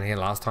station down here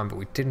last time, but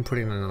we didn't put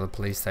in another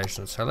police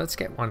station. So let's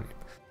get one.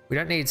 We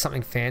don't need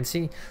something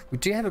fancy. We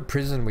do have a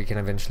prison we can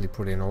eventually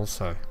put in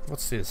also.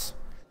 What's this?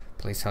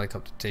 Police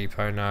helicopter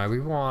depot. No, we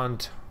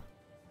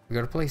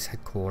got a police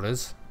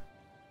headquarters.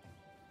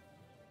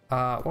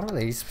 One of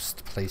these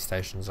police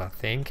stations, I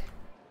think.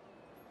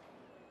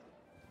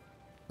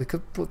 We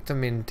could put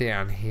them in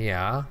down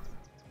here.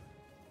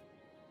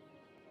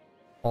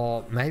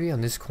 Or maybe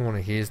on this corner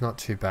here is not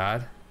too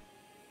bad.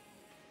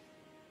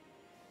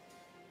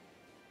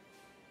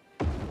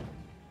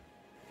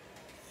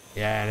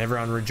 Yeah, and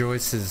everyone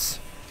rejoices.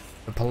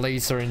 The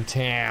police are in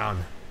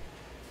town.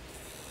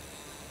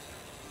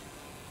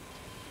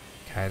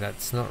 Okay,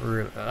 that's not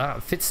real.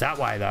 It fits that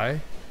way though.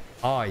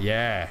 Oh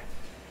yeah.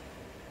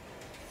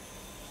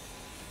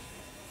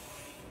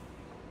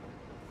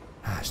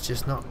 It's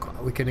just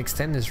not. We can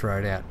extend this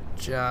road out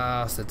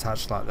just a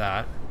touch like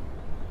that,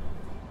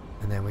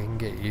 and then we can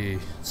get you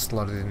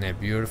slotted in there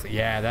beautifully.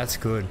 Yeah, that's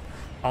good.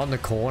 On the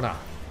corner,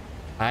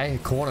 hey,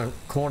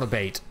 corner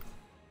beat.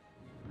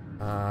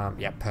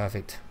 Yeah,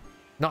 perfect.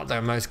 Not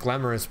the most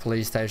glamorous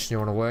police station you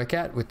want to work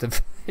at with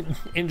the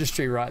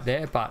industry right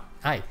there, but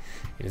hey,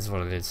 it is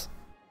what it is.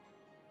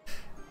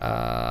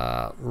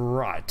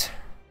 Right.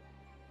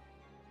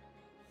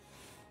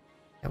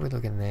 How are we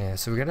looking there?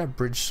 So we got our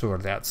bridge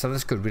sorted out, so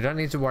that's good. We don't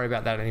need to worry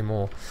about that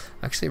anymore.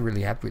 I'm actually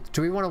really happy with.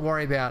 Do we want to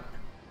worry about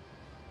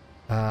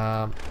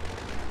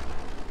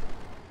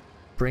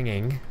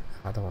bringing?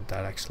 I don't want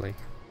that actually.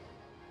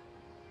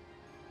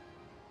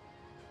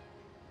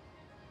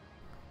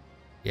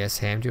 Yes,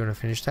 Ham, do you want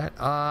to finish that?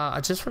 I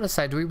just want to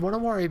say, do we want to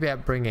worry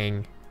about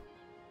bringing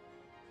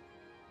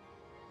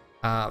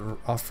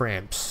off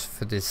ramps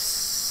for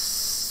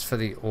this, for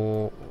the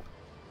oil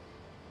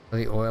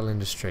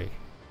industry?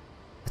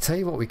 I tell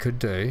you what we could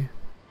do.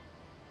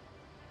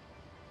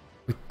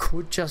 We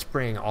could just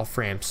bring off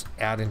ramps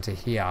out into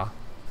here.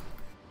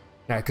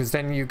 No, because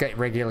then you get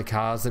regular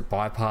cars that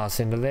bypass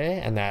into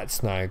there, and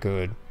that's no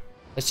good.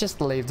 Let's just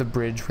leave the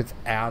bridge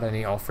without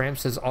any off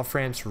ramps. There's off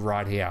ramps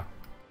right here.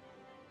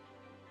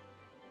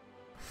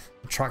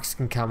 The trucks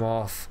can come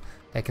off.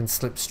 They can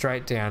slip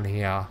straight down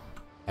here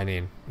and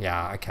in.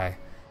 Yeah, okay.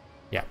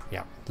 Yep,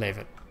 leave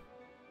it.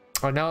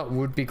 I know it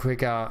would be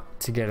quicker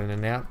to get in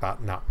and out,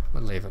 but no,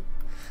 we'll leave it.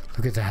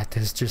 Look at that.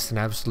 There's just an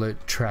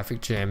absolute traffic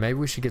jam. Maybe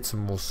we should get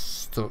some more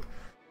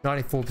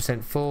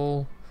 94%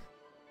 full.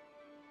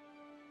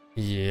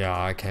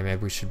 Yeah, okay,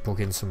 maybe we should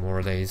book in some more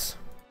of these.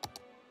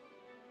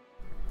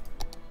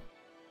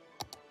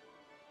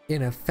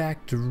 In a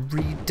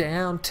factory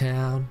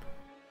downtown.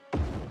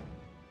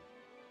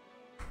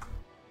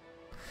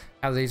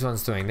 How are these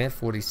ones doing? They're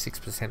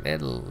 46%. They're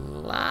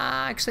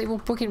actually, we'll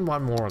book in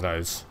one more of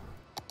those.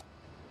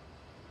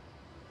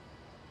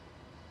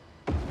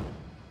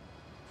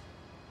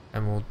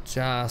 And we'll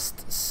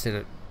just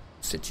sit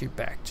you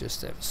back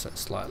just ever so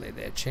slightly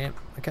there, champ.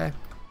 Okay.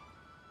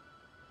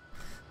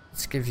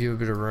 Let's give you a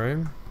bit of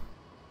room.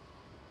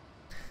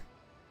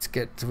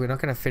 We're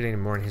not going to fit any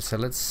more in here, so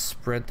let's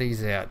spread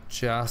these out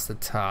just a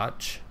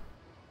touch.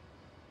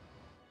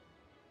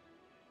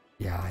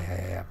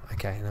 Yeah.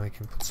 Okay, and then we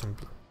can put some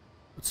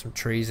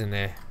trees in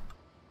there.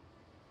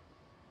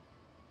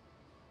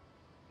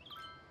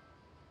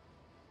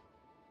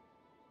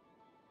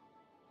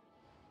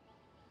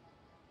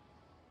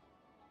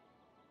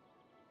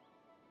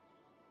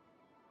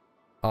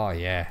 Oh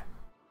yeah,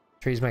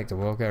 trees make the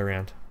world go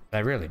round.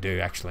 They really do,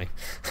 actually.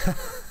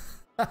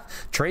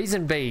 Trees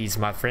and bees,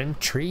 my friend.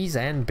 Trees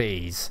and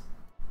bees.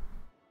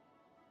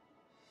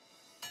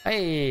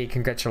 Hey,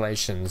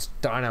 congratulations.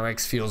 Dino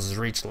X Fuels has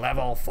reached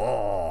level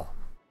 4.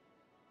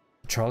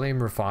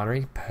 Petroleum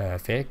refinery,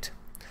 perfect.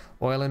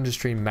 Oil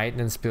industry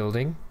maintenance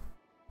building.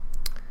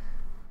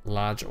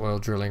 Large oil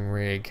drilling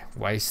rig.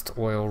 Waste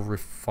oil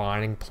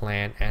refining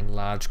plant and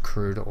large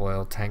crude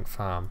oil tank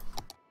farm.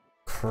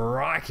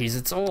 Crikeys,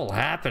 it's all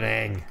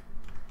happening.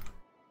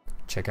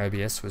 Check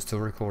OBS, we're still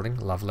recording.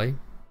 Lovely.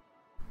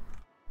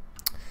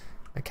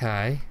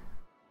 Okay.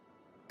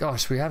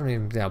 Gosh, we haven't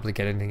even been able to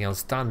get anything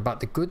else done,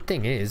 but the good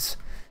thing is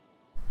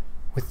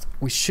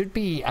we should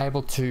be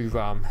able to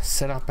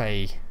set up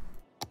a,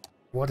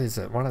 what is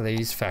it, one of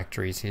these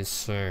factories here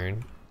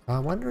soon. I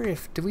wonder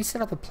if, did we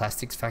set up a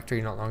plastics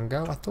factory not long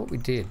ago? I thought we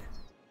did.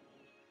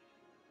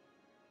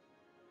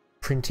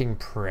 Printing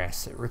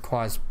press. It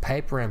requires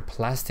paper and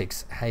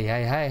plastics.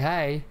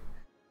 Hey.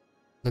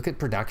 Look at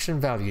production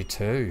value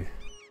too.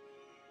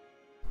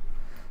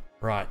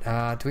 Right,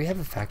 do we have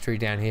a factory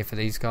down here for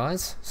these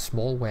guys?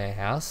 Small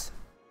warehouse.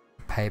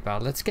 Paper.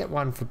 Let's get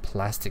one for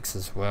plastics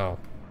as well.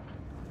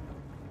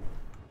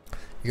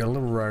 You got a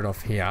little road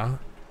off here.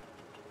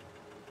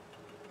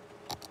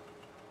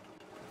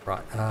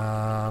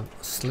 Right,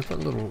 slip a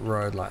little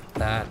road like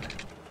that.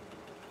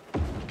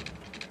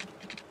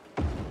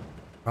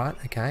 Right,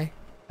 okay.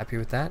 Happy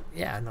with that?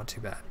 Yeah, not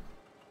too bad.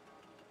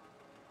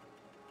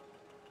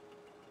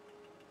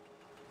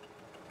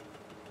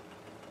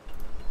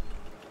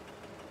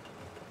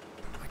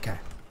 Okay.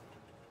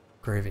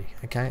 Groovy.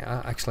 Okay,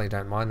 I actually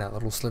don't mind that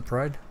little slip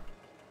road.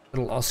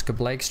 Little Oscar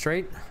Blake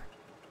Street.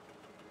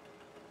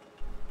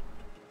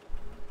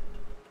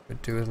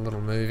 Could do with a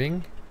little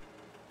moving.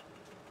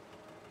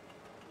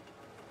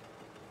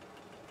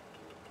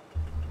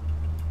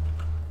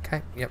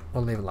 Okay, yep,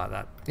 we'll leave it like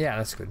that. Yeah,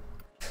 that's good.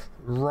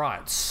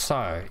 Right,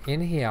 so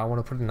in here I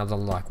want to put another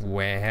like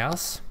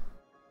warehouse.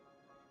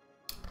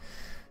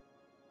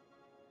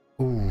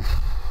 Ooh,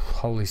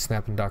 holy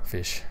snap and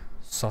duckfish.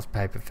 Soft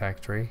paper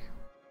factory.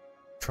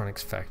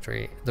 Electronics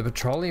factory. The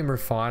petroleum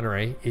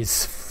refinery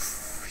is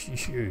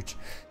huge.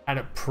 And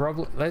it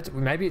probably,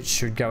 maybe it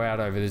should go out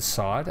over this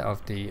side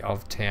of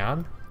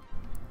town.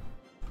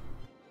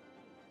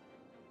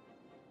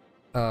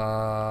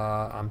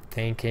 I'm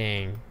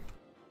thinking.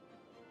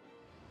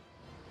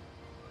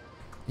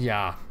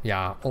 Yeah,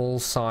 all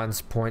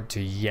signs point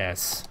to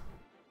yes.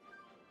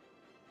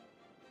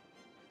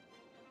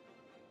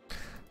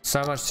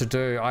 So much to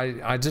do.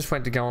 I just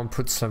went to go and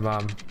put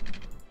some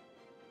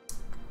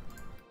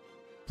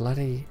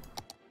bloody,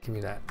 give me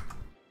that.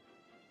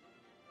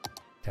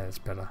 Okay, that's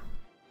better.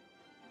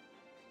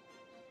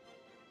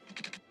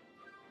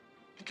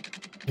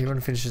 You want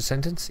to finish the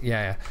sentence?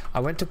 Yeah. I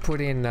went to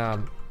put in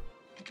a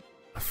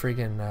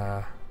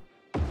friggin'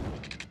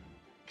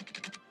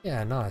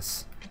 yeah,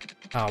 nice.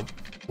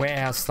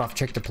 Warehouse stuff,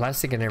 check the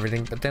plastic and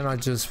everything, but then I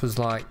just was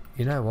like,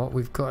 you know what,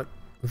 we've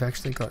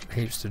actually got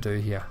heaps to do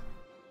here.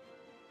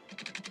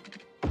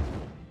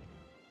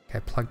 Okay,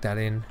 plug that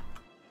in.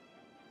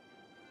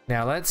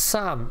 Now let's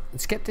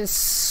get this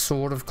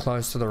sort of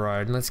close to the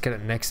road and let's get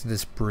it next to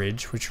this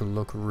bridge, which will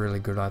look really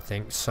good, I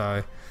think.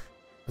 So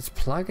let's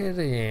plug it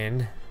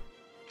in.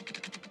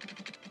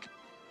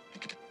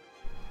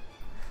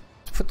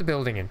 Let's put the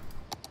building in.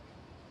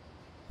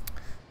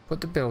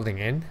 Put the building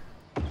in.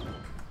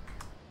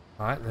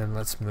 Right, then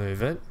let's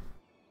move it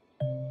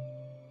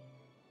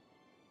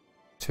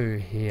to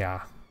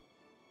here.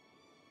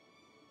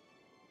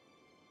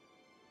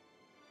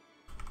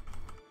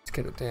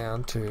 get it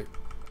down to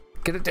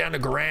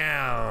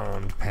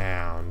ground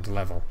pound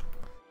level.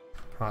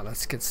 Right,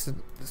 let's get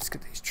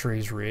these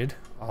trees rid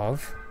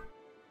of.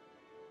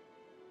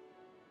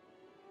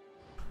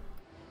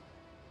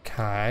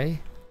 Okay,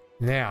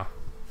 now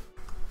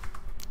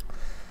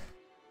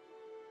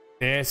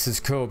this is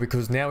cool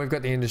because now we've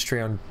got the industry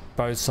on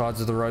both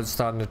sides of the road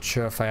starting to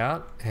churf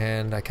out.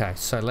 And okay,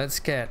 so let's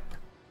get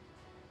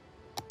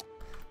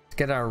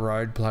our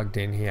road plugged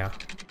in here.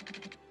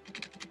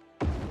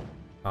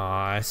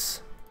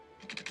 Nice.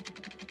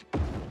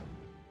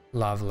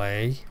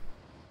 Lovely.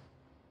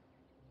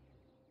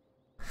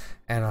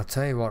 And I'll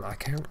tell you what, I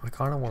kind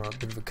of want a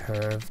bit of a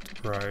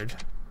curved road.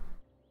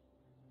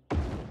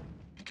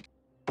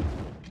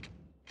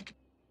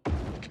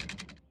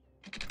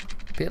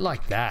 A bit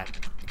like that,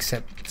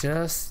 except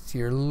just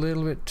you're a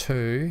little bit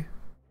too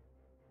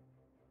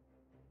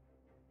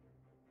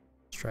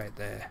straight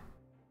there.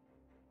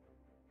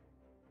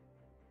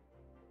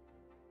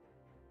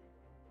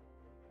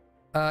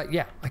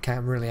 Yeah, okay,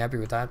 I'm really happy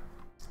with that.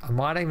 I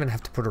might even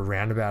have to put a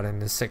roundabout in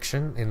this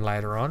section in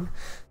later on,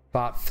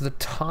 but for the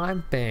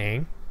time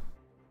being,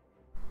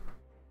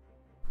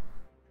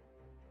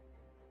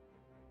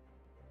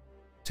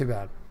 too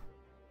bad.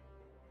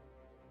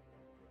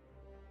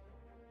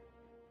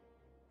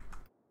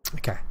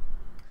 Okay.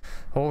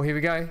 Oh, here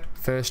we go.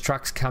 First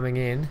trucks coming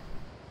in.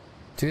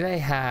 Do they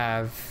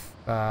have...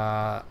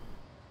 I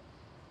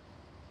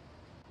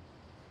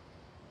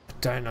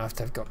don't know if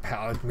they've got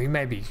power. We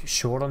may be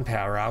short on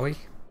power, are we?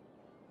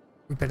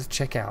 We better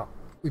check out.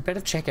 We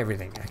better check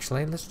everything,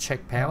 actually. Let's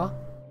check power.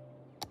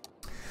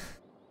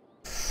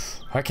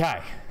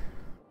 Okay.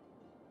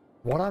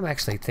 What I'm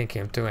actually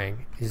thinking of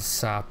doing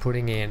is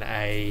putting in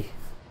a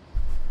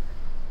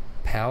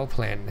power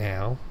plant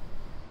now.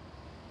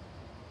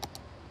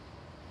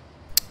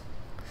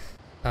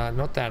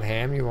 Not that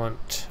ham, you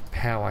want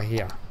power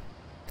here.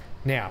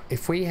 Now,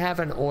 if we have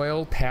an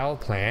oil power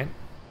plant,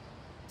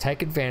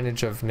 take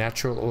advantage of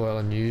natural oil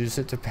and use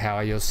it to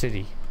power your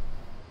city.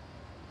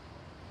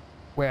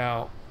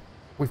 Well,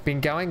 we've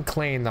been going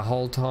clean the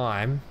whole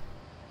time,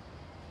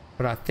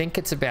 but I think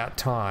it's about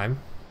time.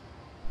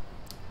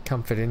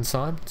 Comfort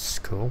inside, it's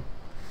cool.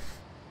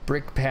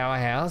 Brick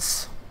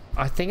powerhouse.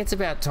 I think it's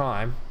about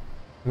time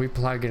we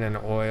plug in an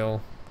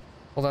oil.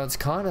 Although it's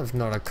kind of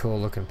not a cool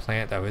looking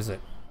plant though, is it?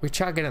 We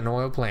chug in an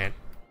oil plant.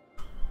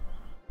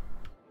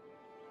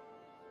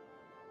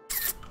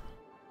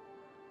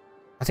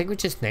 I think we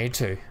just need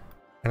to.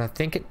 And I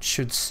think it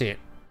should sit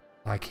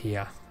like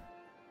here.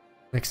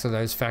 Next to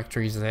those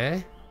factories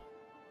there.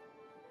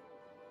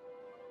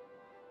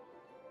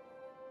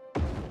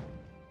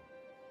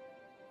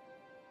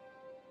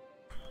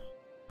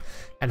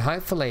 And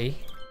hopefully,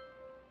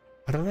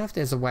 I don't know if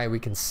there's a way we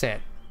can set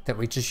that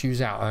we just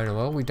use our own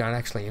oil. We don't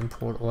actually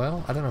import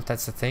oil. I don't know if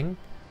that's the thing.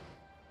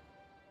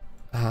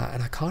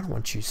 And I kind of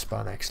want you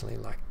spun actually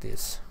like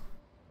this.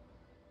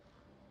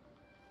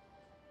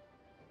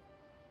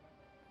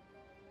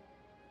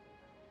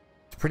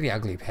 It's a pretty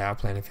ugly power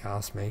plant if you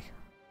ask me.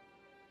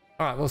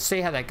 Alright, we'll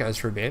see how that goes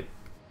for a bit.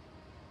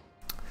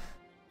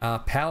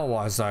 Power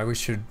wise though, we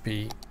should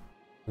be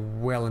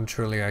well and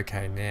truly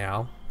okay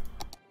now.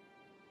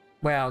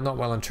 Well, not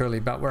well and truly,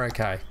 but we're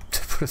okay.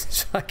 To put it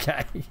this way,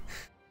 okay.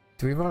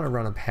 Do we want to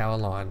run a power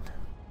line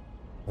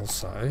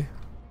also?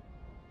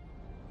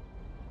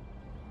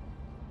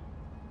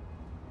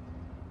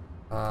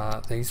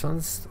 These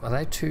ones, are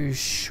they too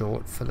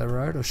short for the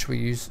road, or should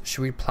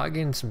we plug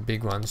in some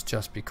big ones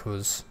just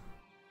because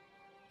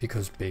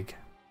big?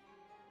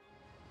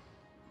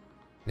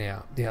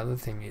 Now, the other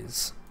thing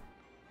is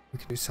we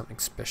can do something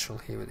special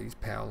here with these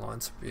power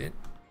lines a bit.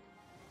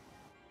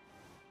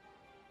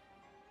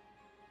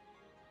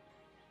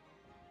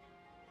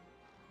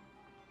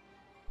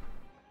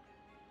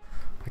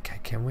 Okay,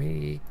 can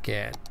we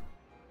get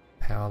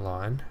power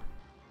line?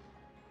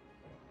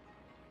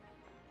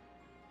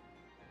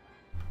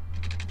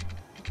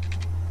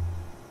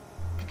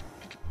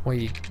 Well,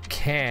 you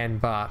can,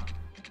 but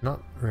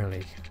not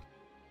really.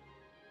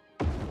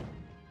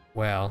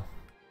 Well.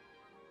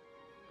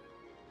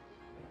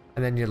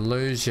 And then you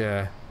lose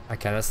your...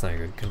 Okay, that's no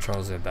good.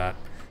 Control Z that.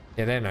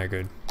 Yeah, they're no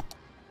good.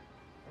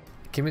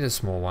 Give me the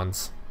small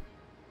ones.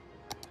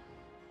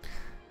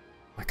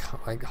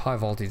 Like high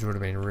voltage would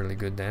have been really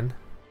good then.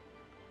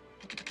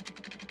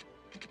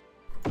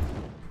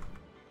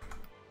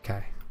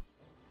 Okay.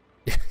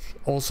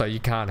 Also, you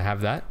can't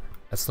have that.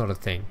 That's not a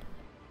thing.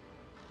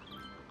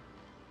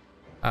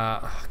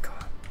 Oh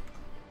god.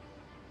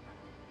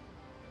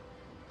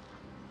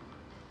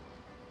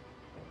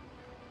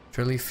 It's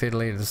really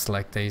fiddly to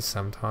select these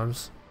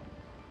sometimes.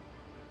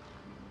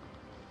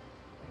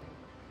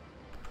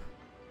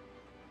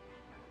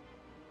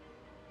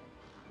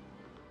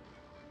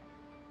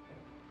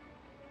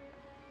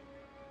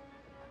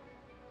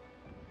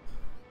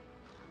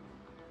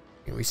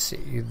 Can we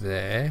sit you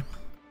there?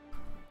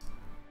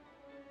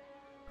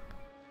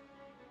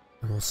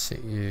 And we'll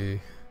sit you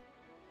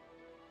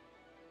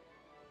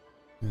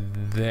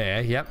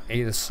there. Yep,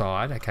 either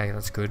side. Okay,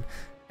 that's good.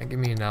 And give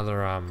me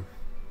another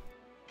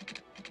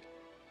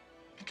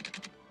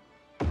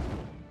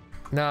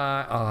No,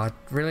 oh, I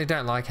really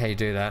don't like how you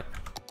do that.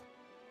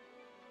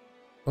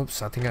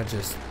 Oops, I think I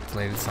just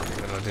deleted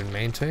something that I didn't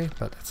mean to,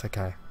 but that's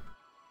okay.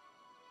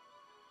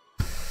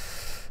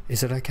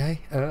 Is it okay?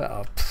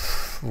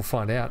 We'll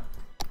find out.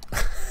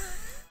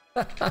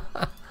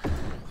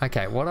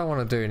 Okay, what I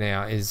want to do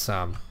now is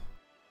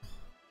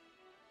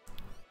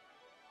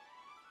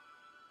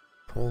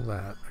pull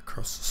that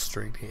across the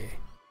street here.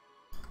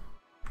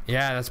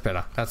 Yeah, that's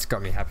better. That's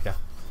got me happier.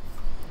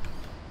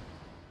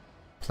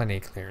 Plenty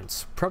of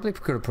clearance. Probably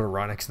could have put it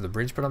right next to the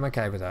bridge, but I'm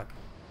okay with that.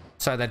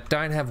 So they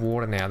don't have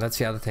water now. That's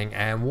the other thing.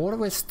 And water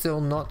we're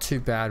still not too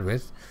bad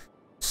with.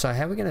 So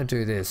how are we going to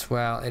do this?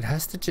 Well, it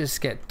has to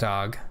just get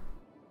dug.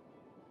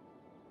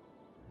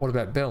 What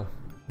about Bill?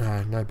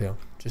 No, no Bill.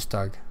 Just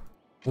dug.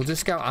 We'll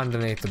just go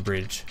underneath the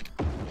bridge.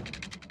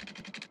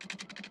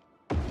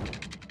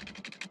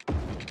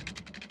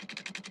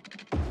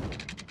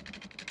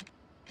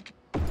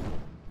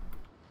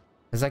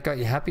 Has that got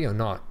you happy or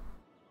not?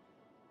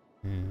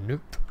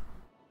 Nope.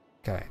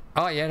 Okay.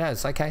 Oh, yeah, it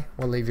has. Okay.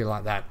 We'll leave you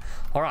like that.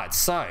 All right.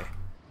 So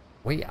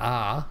we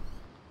are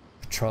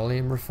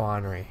petroleum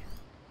refinery.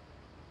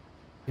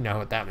 You know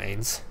what that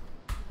means.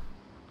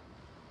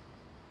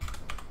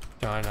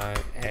 Dino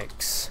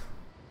X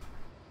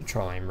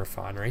petroleum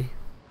refinery.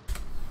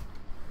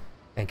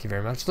 Thank you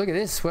very much. Look at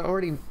this. We're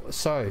already...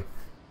 So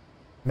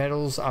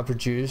metals are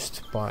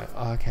produced by...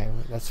 Okay,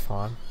 that's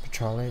fine.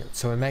 Petroleum.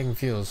 So we're making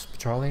fuels.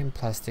 Petroleum,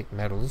 plastic,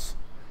 metals.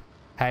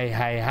 Hey,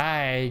 hey,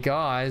 hey,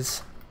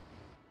 guys.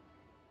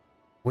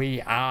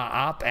 We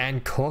are up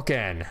and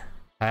cooking.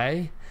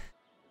 Hey?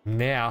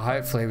 Now,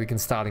 hopefully, we can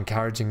start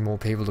encouraging more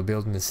people to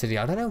build in the city.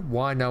 I don't know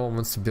why no one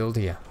wants to build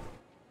here.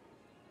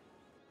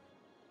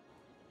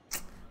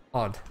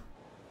 Odd.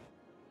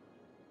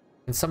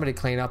 Can somebody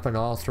clean up in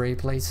aisle 3,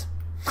 please?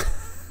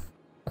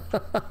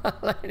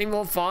 Any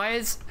more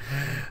fires?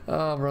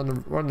 Oh, we're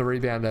on the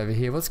rebound over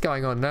here. What's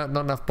going on? No,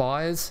 not enough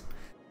buyers?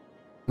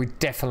 We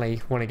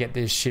definitely want to get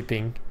this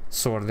shipping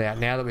sorted out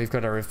now that we've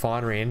got a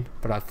refinery in.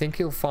 But I think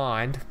you'll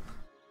find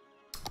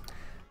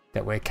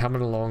that we're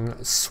coming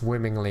along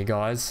swimmingly,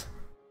 guys.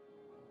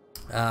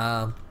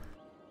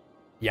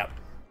 Yep.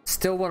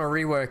 Still want to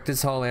rework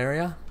this whole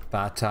area,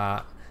 but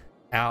our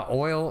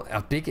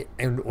big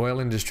oil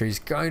industry is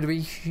going to be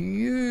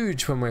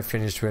huge when we're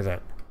finished with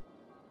it.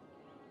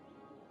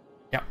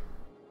 Yep.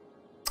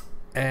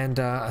 And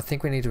I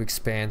think we need to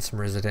expand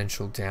some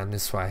residential down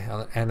this way,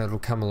 and it'll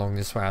come along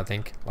this way, I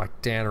think,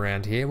 like down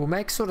around here. We'll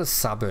make sort of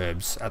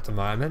suburbs at the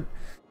moment.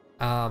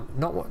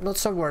 Not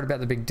so worried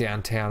about the big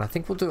downtown. I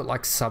think we'll do it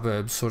like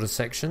suburbs sort of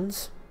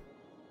sections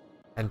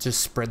and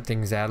just spread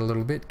things out a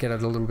little bit, get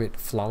it a little bit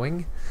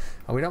flowing.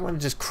 We don't want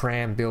to just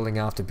cram building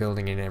after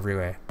building in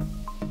everywhere.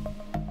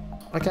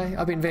 Okay,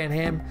 I've been Van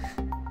Ham.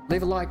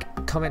 Leave a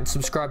like, comment,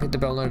 subscribe, hit the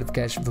bell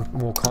notification for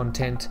more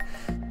content.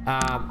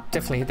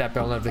 Definitely hit that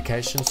bell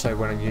notification so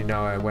when you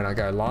know when I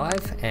go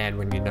live and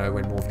when you know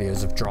when more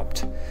videos have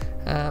dropped,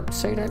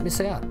 so you don't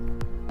miss out.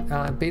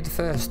 Be the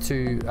first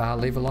to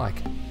leave a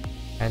like,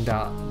 and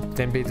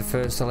then be the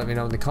first to let me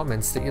know in the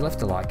comments that you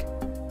left a like.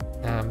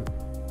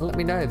 Let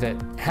me know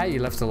that how you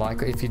left a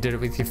like, if you did it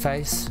with your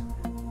face,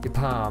 your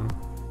palm,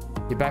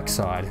 your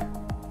backside,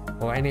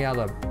 or any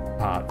other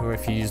part, or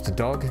if you used a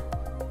dog.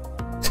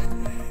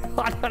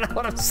 I don't know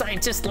what I'm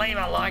saying. Just leave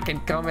a like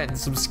and comment and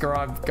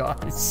subscribe,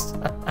 guys.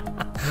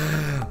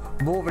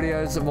 More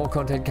videos and more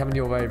content coming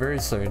your way very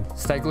soon.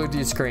 Stay glued to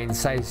your screen.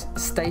 Stay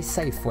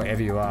safe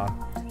wherever you are.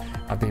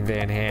 I've been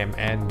Van Ham,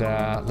 and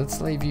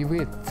let's leave you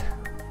with...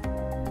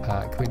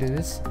 can we do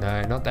this?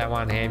 No, not that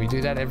one, Ham. You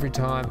do that every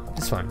time.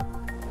 This one.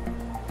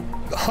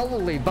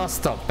 Holy bus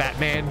stop,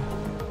 Batman.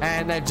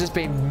 And they've just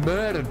been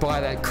murdered by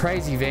that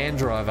crazy van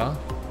driver.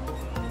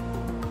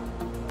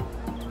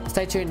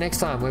 Stay tuned next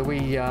time where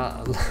we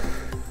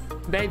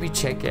maybe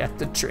check out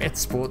the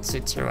transport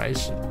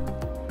situation.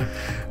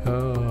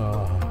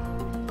 Oh.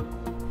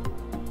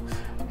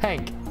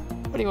 Hank,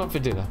 what do you want for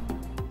dinner?